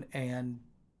 and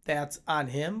that's on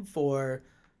him for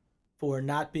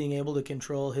not being able to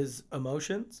control his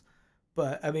emotions.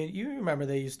 But I mean, you remember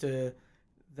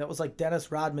that was like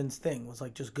Dennis Rodman's thing, was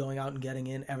like just going out and getting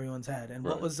in everyone's head. And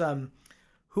what Right. was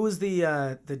who was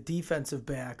the defensive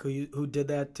back who did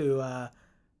that to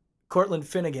Cortland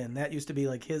Finnegan? That used to be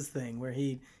like his thing, where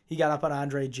he got up on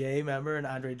Andre J, remember, and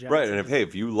Andre Johnson. Right, and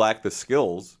if you lack the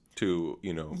skills to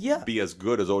Yeah. be as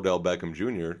good as Odell Beckham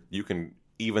Jr., you can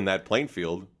even that playing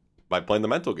field by playing the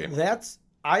mental game.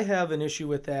 I have an issue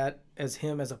with that as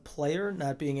him as a player,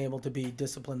 not being able to be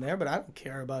disciplined there, but I don't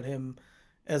care about him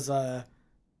as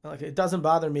it doesn't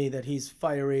bother me that he's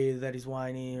fiery, that he's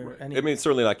whiny, or anything. I mean, it's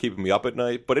certainly not keeping me up at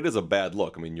night, but it is a bad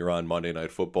look. I mean, you're on Monday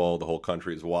Night Football, the whole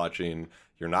country is watching.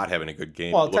 You're not having a good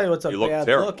game. Well, I'll tell you what's a look bad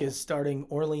terrible. look is starting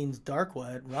Orleans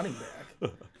Darkwa at running back.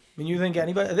 I mean, you think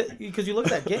anybody, because you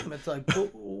look at that game, it's like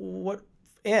what?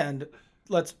 And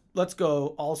let's go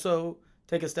also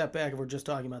take a step back if we're just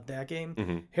talking about that game.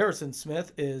 Mm-hmm. Harrison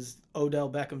Smith is Odell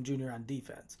Beckham Jr. on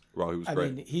defense. Well, he was I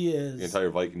great. mean, he is The entire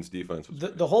Vikings defense was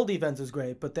great. the whole defense is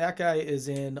great, but that guy is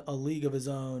in a league of his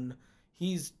own.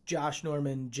 He's Josh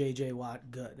Norman, J.J.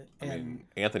 Watt good. I And mean,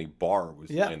 Anthony Barr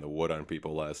was Yeah. laying the wood on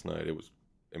people last night. It was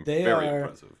They very are-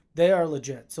 impressive. they are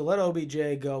legit. So let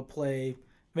OBJ go play.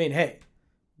 I mean, hey,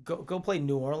 go play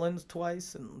New Orleans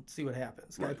twice and see what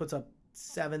happens. Guy Right. puts up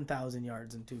 7,000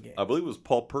 yards in 2 games. I believe it was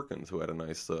Paul Perkins who had a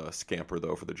nice scamper,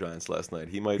 though, for the Giants last night.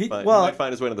 He might He- find, well, he might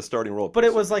find his way to the starting role. But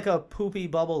it was like a poopy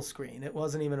bubble screen. It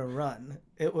wasn't even a run.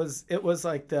 It was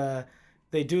like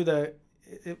they do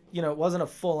it wasn't a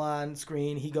full on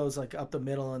screen. He goes like up the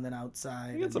middle and then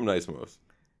outside. He had some nice moves.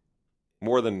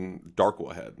 More than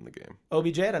Darkwa had in the game.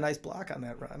 OBJ had a nice block on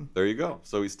that run. There you go.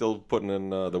 So he's still putting in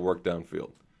the work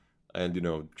downfield. And,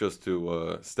 just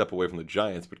to step away from the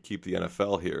Giants, but keep the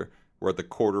NFL here, we're at the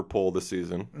quarter pole this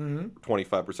season,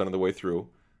 25% of the way through.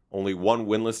 Only one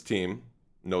winless team.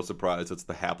 No surprise, it's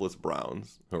the hapless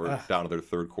Browns, who are down to their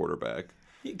third quarterback.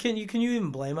 Can you even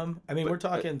blame him? I mean, But- we're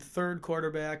talking third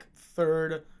quarterback,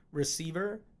 third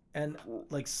receiver, and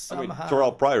like I mean, somehow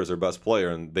Terrell Pryor's their best player,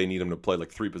 and they need him to play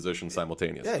like 3 positions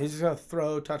simultaneously. yeah, he's just gonna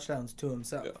throw touchdowns to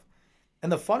himself. Yeah.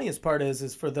 And the funniest part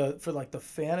is for the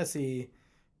fantasy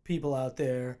people out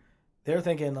there, they're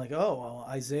thinking like, oh, well,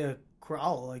 Isaiah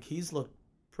Crowell, like he's looked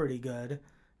pretty good,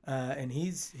 and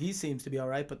he seems to be all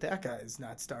right, but that guy's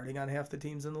not starting on half the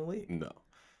teams in the league. No.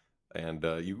 And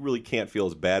you really can't feel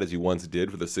as bad as you once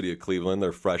did for the city of Cleveland.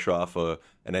 They're fresh off an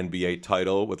NBA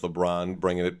title with LeBron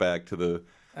bringing it back to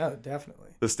Oh, definitely.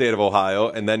 the state of Ohio.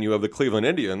 And then you have the Cleveland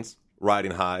Indians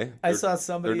riding high. I They're- saw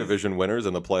somebody They're division winners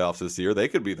in the playoffs this year. They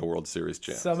could be the World Series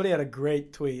champs. Somebody had a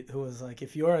great tweet who was like,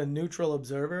 if you're a neutral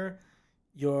observer,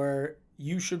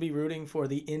 you should be rooting for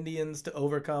the Indians to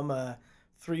overcome a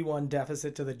 3-1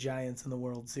 deficit to the Giants in the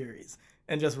World Series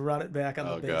and just run it back on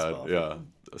the Oh, baseball God. Yeah. field.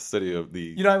 The city of the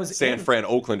You know, I was San in- Fran,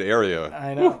 Oakland area.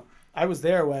 I know. I was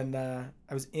there when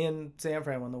I was in San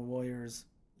Fran when the Warriors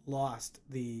lost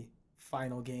the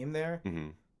final game there. Hmm.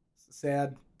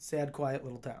 Sad, quiet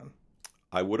little town.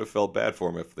 I would have felt bad for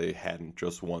them if they hadn't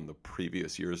just won the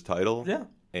previous year's title. Yeah.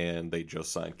 And they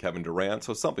just signed Kevin Durant.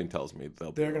 So something tells me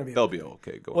They're gonna be they'll okay. be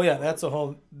okay. Going Well, yeah, forward. that's a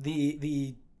whole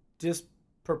the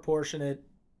disproportionate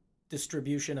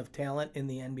distribution of talent in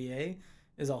the NBA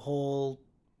is a whole.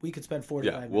 We could spend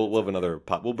 45 Yeah, minutes. we'll have on another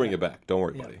pop. We'll bring Yeah. it back. Don't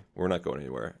worry, Yeah. buddy. We're not going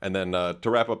anywhere. And then to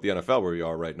wrap up the NFL where we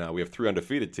are right now, we have 3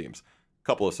 undefeated teams. A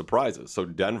couple of surprises. So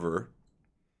Denver,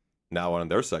 now on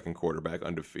their second quarterback,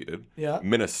 undefeated. it. Yeah,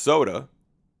 Minnesota,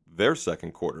 their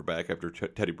second quarterback after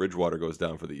Teddy Bridgewater goes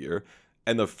down for the year.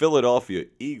 And the Philadelphia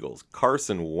Eagles,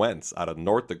 Carson Wentz out of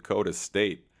North Dakota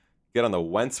State. Get on the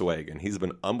Wentz wagon. He's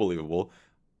been unbelievable.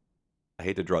 I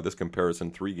hate to draw this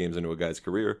comparison 3 games into a guy's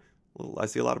career. Well, I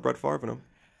see a lot of Brett Favre in him.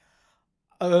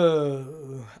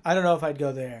 I don't know if I'd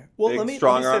go there. Well, Big, let me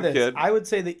strong say arm this. kid. I would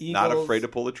say the Eagles. Not afraid to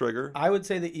pull the trigger. I would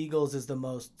say the Eagles is the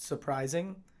most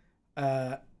surprising.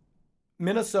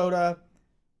 Minnesota,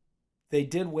 they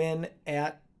did win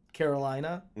at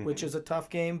Carolina, which is a tough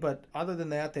game, but other than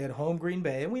that, they had home Green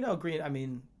Bay, and we know Green. I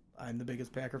mean, I'm the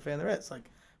biggest Packer fan there is.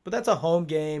 But that's a home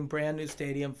game, brand new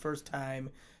stadium, first time,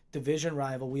 division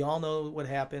rival. We all know what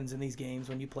happens in these games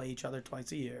when you play each other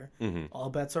twice a year. Mhm. All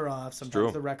bets are off. true.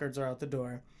 Sometimes the records are out the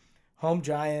door. Home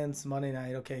Giants, Monday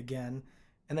night, okay, again.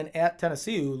 And then at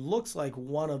Tennessee, who looks like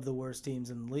one of the worst teams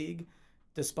in the league,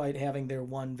 despite having their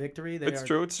one victory. It's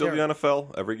true. It's still the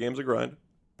NFL. Every game's a grind.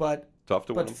 But Tough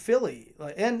to win. Philly,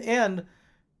 and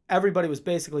everybody was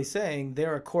basically saying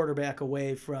they're a quarterback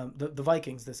away from the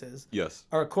Vikings. This is Yes.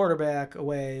 are a quarterback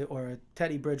away, or a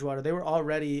Teddy Bridgewater. They were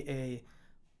already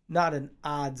not an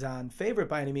odds-on favorite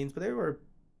by any means, but they were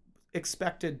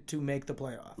expected to make the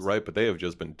playoffs. Right, but they have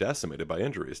just been decimated by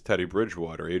injuries. Teddy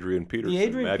Bridgewater, Adrian Peterson, The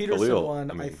Adrian Matt Peterson Khalil.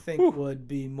 one, I think, would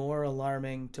be more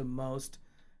alarming to most.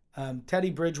 Teddy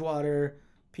Bridgewater,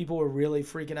 people were really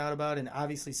freaking out about, and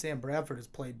obviously Sam Bradford has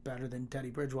played better than Teddy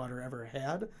Bridgewater ever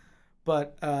had.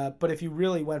 But if you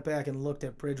really went back and looked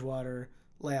at Bridgewater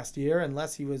last year,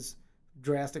 unless he was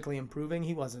drastically improving,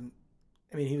 he wasn't.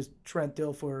 I mean, he was Trent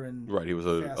Dilfer and Right, he was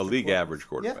a faster league plays. average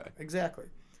quarterback. Yeah, exactly.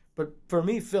 But for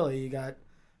me, Philly, you got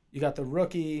the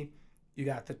rookie, you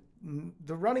got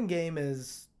the running game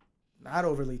is not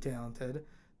overly talented.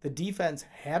 The defense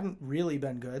hadn't really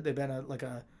been good. They've been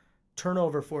a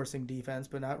turnover forcing defense,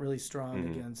 but not really strong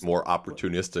against More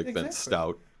opportunistic than Exactly.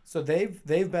 stout. So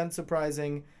they've been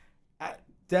surprising.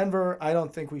 Denver, I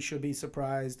don't think we should be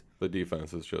surprised. The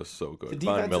defense is just so good. The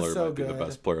defense Von Miller is so might be the good.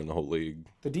 best player in the whole league.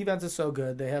 The defense is so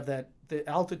good. They have the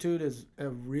altitude is a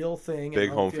real thing. Big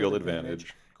and home field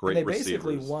advantage. Great and they receivers.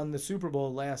 basically won the Super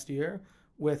Bowl last year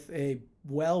with a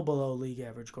well below league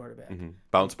average quarterback.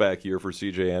 Bounce back year for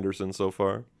C.J. Anderson so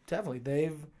far. Definitely,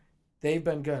 they've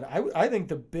been good. I think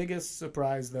the biggest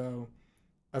surprise though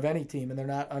of any team, and they're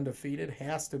not undefeated,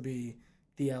 has to be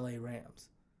the L.A. Rams.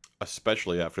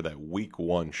 Especially after that week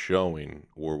 1 showing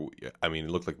where, it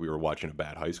looked like we were watching a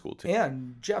bad high school team.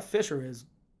 And Jeff Fisher is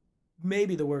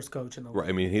maybe the worst coach in the league. Right.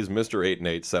 I mean, he's Mr.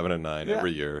 8-8, 7-9 Yeah.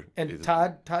 every year. And He's-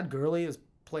 Todd Gurley has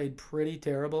played pretty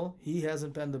terrible. He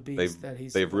hasn't been the beast that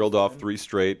he's. They've supposed reeled to off be. 3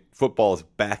 straight. Football is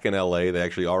back in L.A. They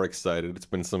actually are excited. It's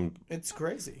been some. It's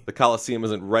crazy. The Coliseum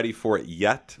isn't ready for it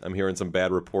yet. I'm hearing some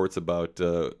bad reports about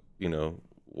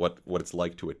what it's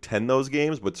like to attend those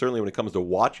games, but certainly when it comes to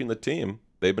watching the team,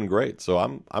 they've been great. So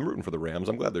I'm rooting for the Rams.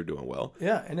 I'm glad they're doing well.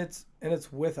 Yeah, and it's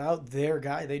without their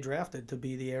guy they drafted to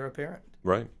be the heir apparent.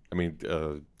 Right. I mean,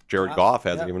 Jared Goff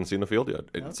hasn't yeah. even seen the field yet.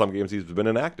 In some games he's been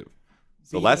inactive.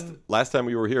 So Being- last time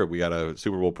we were here, we got a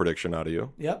Super Bowl prediction out of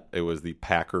you. Yep. It was the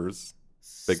Packers.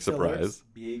 Big Steelers. surprise.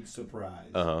 Big surprise.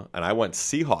 And I went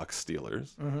Seahawks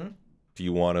Steelers. Mm-hmm. Do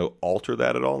you want to alter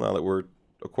that at all now that we're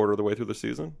a quarter of the way through the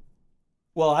season?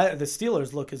 Well, the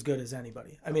Steelers look as good as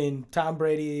anybody. I mean, Tom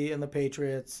Brady and the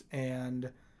Patriots and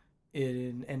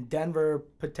Denver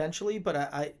potentially,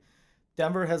 but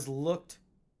Denver has looked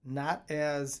not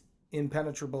as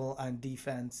impenetrable on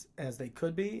defense as they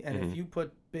could be. And if you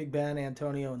put Big Ben,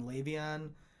 Antonio, and Le'Veon,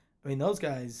 I mean, those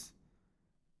guys,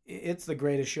 it's the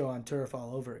greatest show on turf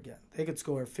all over again. They could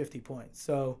score 50 points.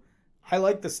 So I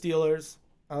like the Steelers.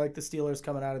 I like the Steelers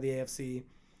coming out of the AFC.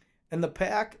 And the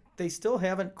Pack, they still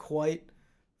haven't quite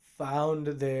found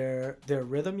their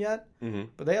rhythm yet,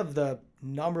 but they have the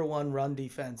number one run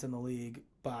defense in the league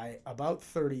by about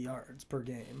 30 yards per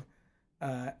game.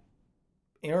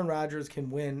 Aaron Rodgers can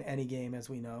win any game,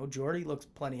 as we know. Jordy looks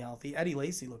plenty healthy. Eddie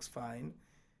Lacy looks fine.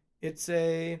 It's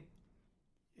a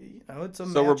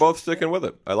So we're both sticking with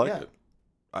it. I like it.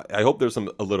 I hope there's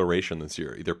some alliteration this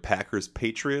year, either Packers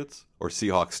Patriots or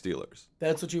Seahawks Steelers.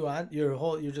 That's what you want.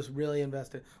 You're just really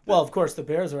invested. Well, of course, the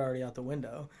Bears are already out the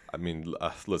window. I mean,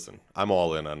 listen, I'm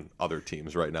all in on other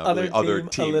teams right now. Other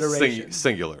team alliteration.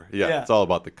 Singular. Yeah, it's all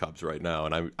about the Cubs right now,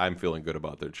 and I'm feeling good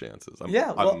about their chances.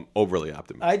 I'm overly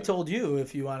optimistic. I told you,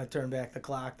 if you want to turn back the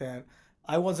clock, that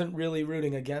I wasn't really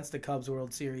rooting against the Cubs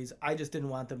World Series. I just didn't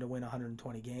want them to win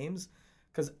 120 games.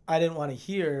 Because I didn't want to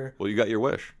hear... Well, you got your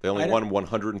wish. They only won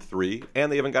 103,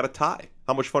 and they even got a tie.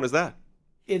 How much fun is that?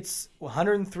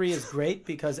 103 is great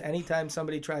because anytime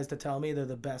somebody tries to tell me they're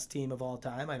the best team of all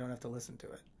time, I don't have to listen to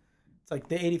it. It's like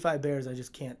the 85 Bears, I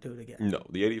just can't do it again. No,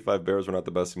 the 85 Bears were not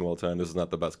the best team of all time. This is not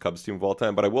the best Cubs team of all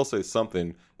time. But I will say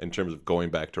something in terms of going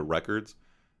back to records.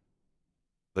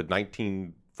 The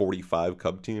 1945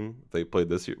 Cub team, if they played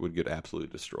this year, would get absolutely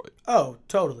destroyed. Oh,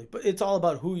 totally. But it's all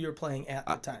about who you're playing at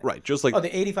the time. Right. Just like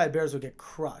the 85 Bears would get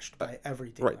crushed by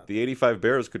everything. Right. The 85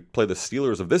 Bears could play the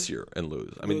Steelers of this year and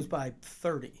lose. Lose by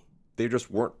 30. They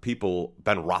just weren't people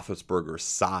Ben Roethlisberger's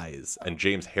size and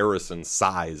James Harrison's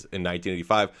size in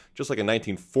 1985. Just like in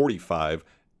 1945,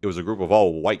 it was a group of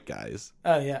all white guys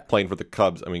playing for the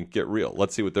Cubs. I mean, get real.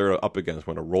 Let's see what they're up against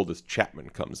when Aroldis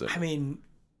Chapman comes in. I mean,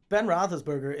 Ben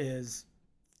Roethlisberger is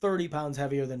 30 pounds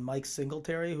heavier than Mike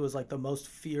Singletary, who is like the most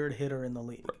feared hitter in the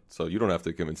league. Right. So you don't have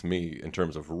to convince me in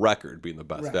terms of record being the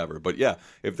best ever. But yeah,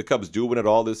 if the Cubs do win it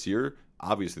all this year,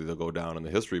 obviously they'll go down in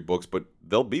the history books, but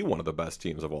they'll be one of the best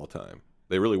teams of all time.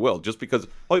 They really will, just because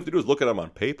all you have to do is look at them on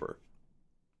paper.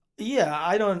 Yeah,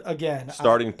 I don't, again.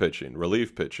 Starting pitching,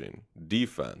 relief pitching,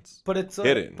 defense,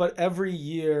 hitting. But every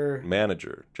year.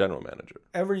 General manager.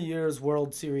 Every year's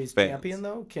World Series champion,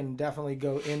 though, can definitely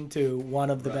go into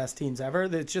one of the best teams ever.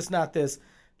 It's just not this,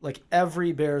 like,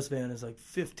 every Bears fan is like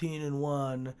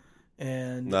 15-1.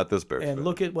 And not this Bears and fan.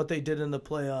 Look at what they did in the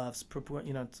playoffs.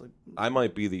 You know, it's like. I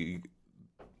might be the,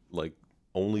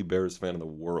 only Bears fan in the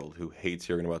world who hates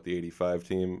hearing about the 85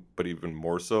 team, but even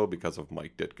more so because of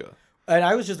Mike Ditka. And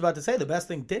I was just about to say, the best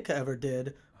thing Ditka ever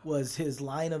did was his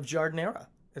line of Jardinera.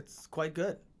 It's quite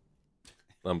good.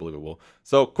 Unbelievable.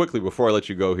 So quickly, before I let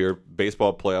you go here,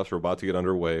 baseball playoffs are about to get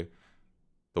underway.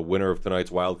 The winner of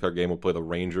tonight's wildcard game will play the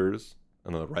Rangers,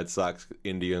 and the Red Sox,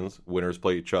 Indians. Winners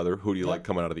play each other. Who do you like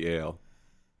coming out of the AL?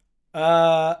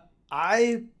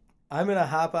 I'm going to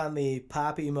hop on the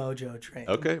Poppy Mojo train.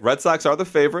 Okay. Red Sox are the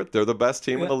favorite. They're the best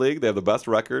team in the league. They have the best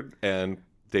record, and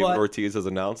David Ortiz has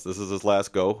announced this is his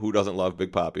last go. Who doesn't love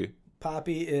Big Poppy?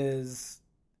 Poppy is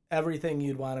everything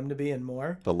you'd want him to be and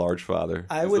more. The large father.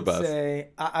 I would say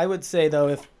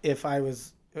though,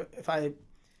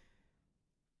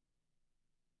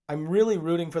 I'm really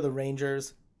rooting for the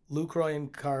Rangers.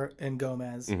 Lucroy and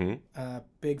Gomez,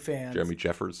 big fans. Jeremy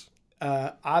Jeffers.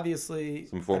 Obviously,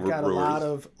 Some former I've got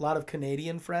Brewers. a lot of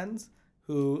Canadian friends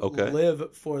who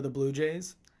live for the Blue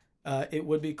Jays. It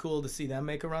would be cool to see them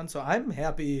make a run. So I'm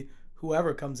happy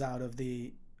whoever comes out of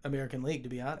the American League, to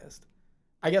be honest.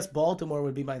 I guess Baltimore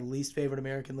would be my least favorite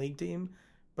American League team,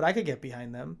 but I could get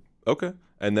behind them. Okay.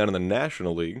 And then in the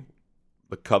National League,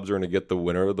 the Cubs are going to get the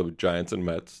winner of the Giants and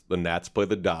Mets. The Nats play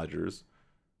the Dodgers.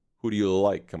 Who do you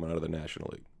like coming out of the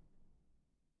National League?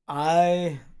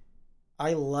 I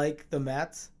like the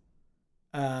Mets.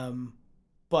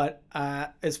 But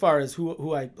as far as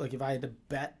who I like, if I had to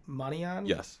bet money on,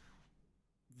 yes,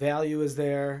 value is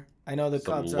there. I know the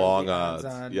Cubs long are the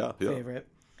odds-on favorite.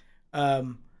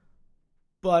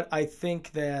 But I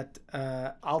think that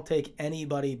I'll take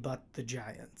anybody but the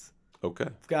Giants. Okay.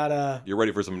 You're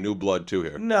ready for some new blood too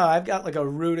here. No, I've got like a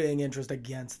rooting interest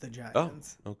against the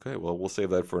Giants. Oh, okay. Well, we'll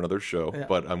save that for another show. Yeah.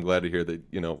 But I'm glad to hear that.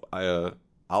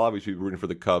 I'll obviously be rooting for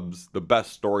the Cubs. The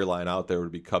best storyline out there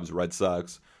would be Cubs Red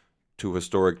Sox. two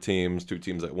historic teams, two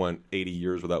teams that went 80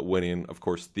 years without winning. Of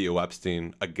course, Theo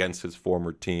Epstein against his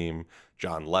former team,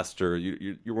 John Lester.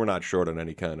 You were not short on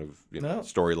any kind of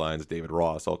storylines. David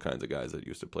Ross, all kinds of guys that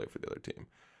used to play for the other team.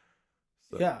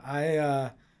 So.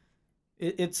 Yeah,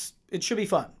 it should be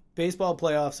fun. Baseball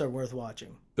playoffs are worth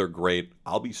watching. They're great.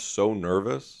 I'll be so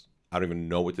nervous. I don't even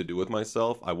know what to do with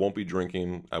myself. I won't be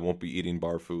drinking. I won't be eating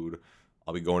bar food.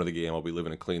 I'll be going to the game. I'll be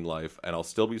living a clean life. And I'll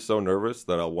still be so nervous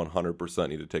that I'll 100%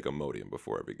 need to take Imodium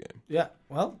before every game. Yeah.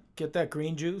 Well, get that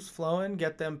green juice flowing.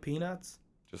 Get them peanuts.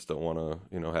 Just don't want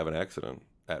to, have an accident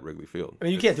at Wrigley Field. I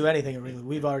mean, you can't do anything at Wrigley.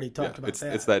 We've already talked about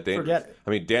that. It's that dangerous. Forget it. I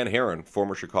mean, Dan Herron,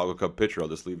 former Chicago Cub pitcher, I'll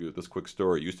just leave you with this quick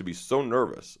story, used to be so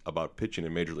nervous about pitching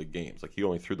in Major League games. Like, he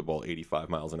only threw the ball 85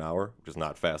 miles an hour, which is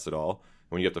not fast at all.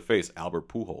 When you have to face Albert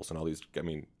Pujols and all these,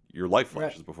 your life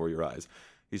flashes before your eyes.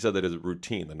 He said that his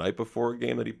routine, the night before a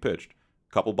game that he pitched,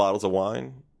 a couple bottles of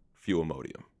wine, few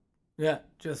Imodium. Yeah,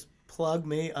 just plug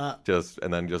me up.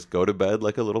 And then just go to bed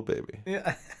like a little baby.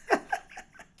 Yeah.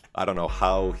 I don't know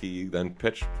how he then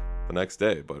pitched the next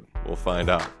day, but we'll find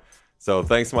out. So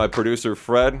thanks to my producer,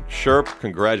 Fred Sherp.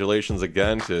 Congratulations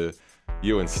again to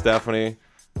you and Stephanie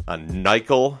on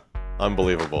Nykel.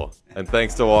 Unbelievable. And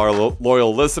thanks to our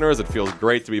loyal listeners. It feels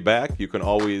great to be back. You can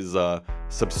always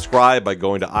subscribe by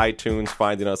going to iTunes,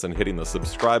 finding us, and hitting the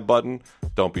subscribe button.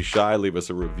 Don't be shy. Leave us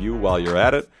a review while you're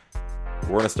at it. We're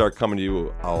going to start coming to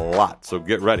you a lot, so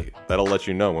get ready. That'll let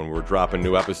you know when we're dropping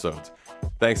new episodes.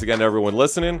 Thanks again to everyone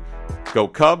listening. Go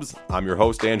Cubs. I'm your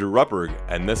host, Andrew Rupperg,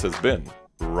 and this has been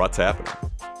What's Happening.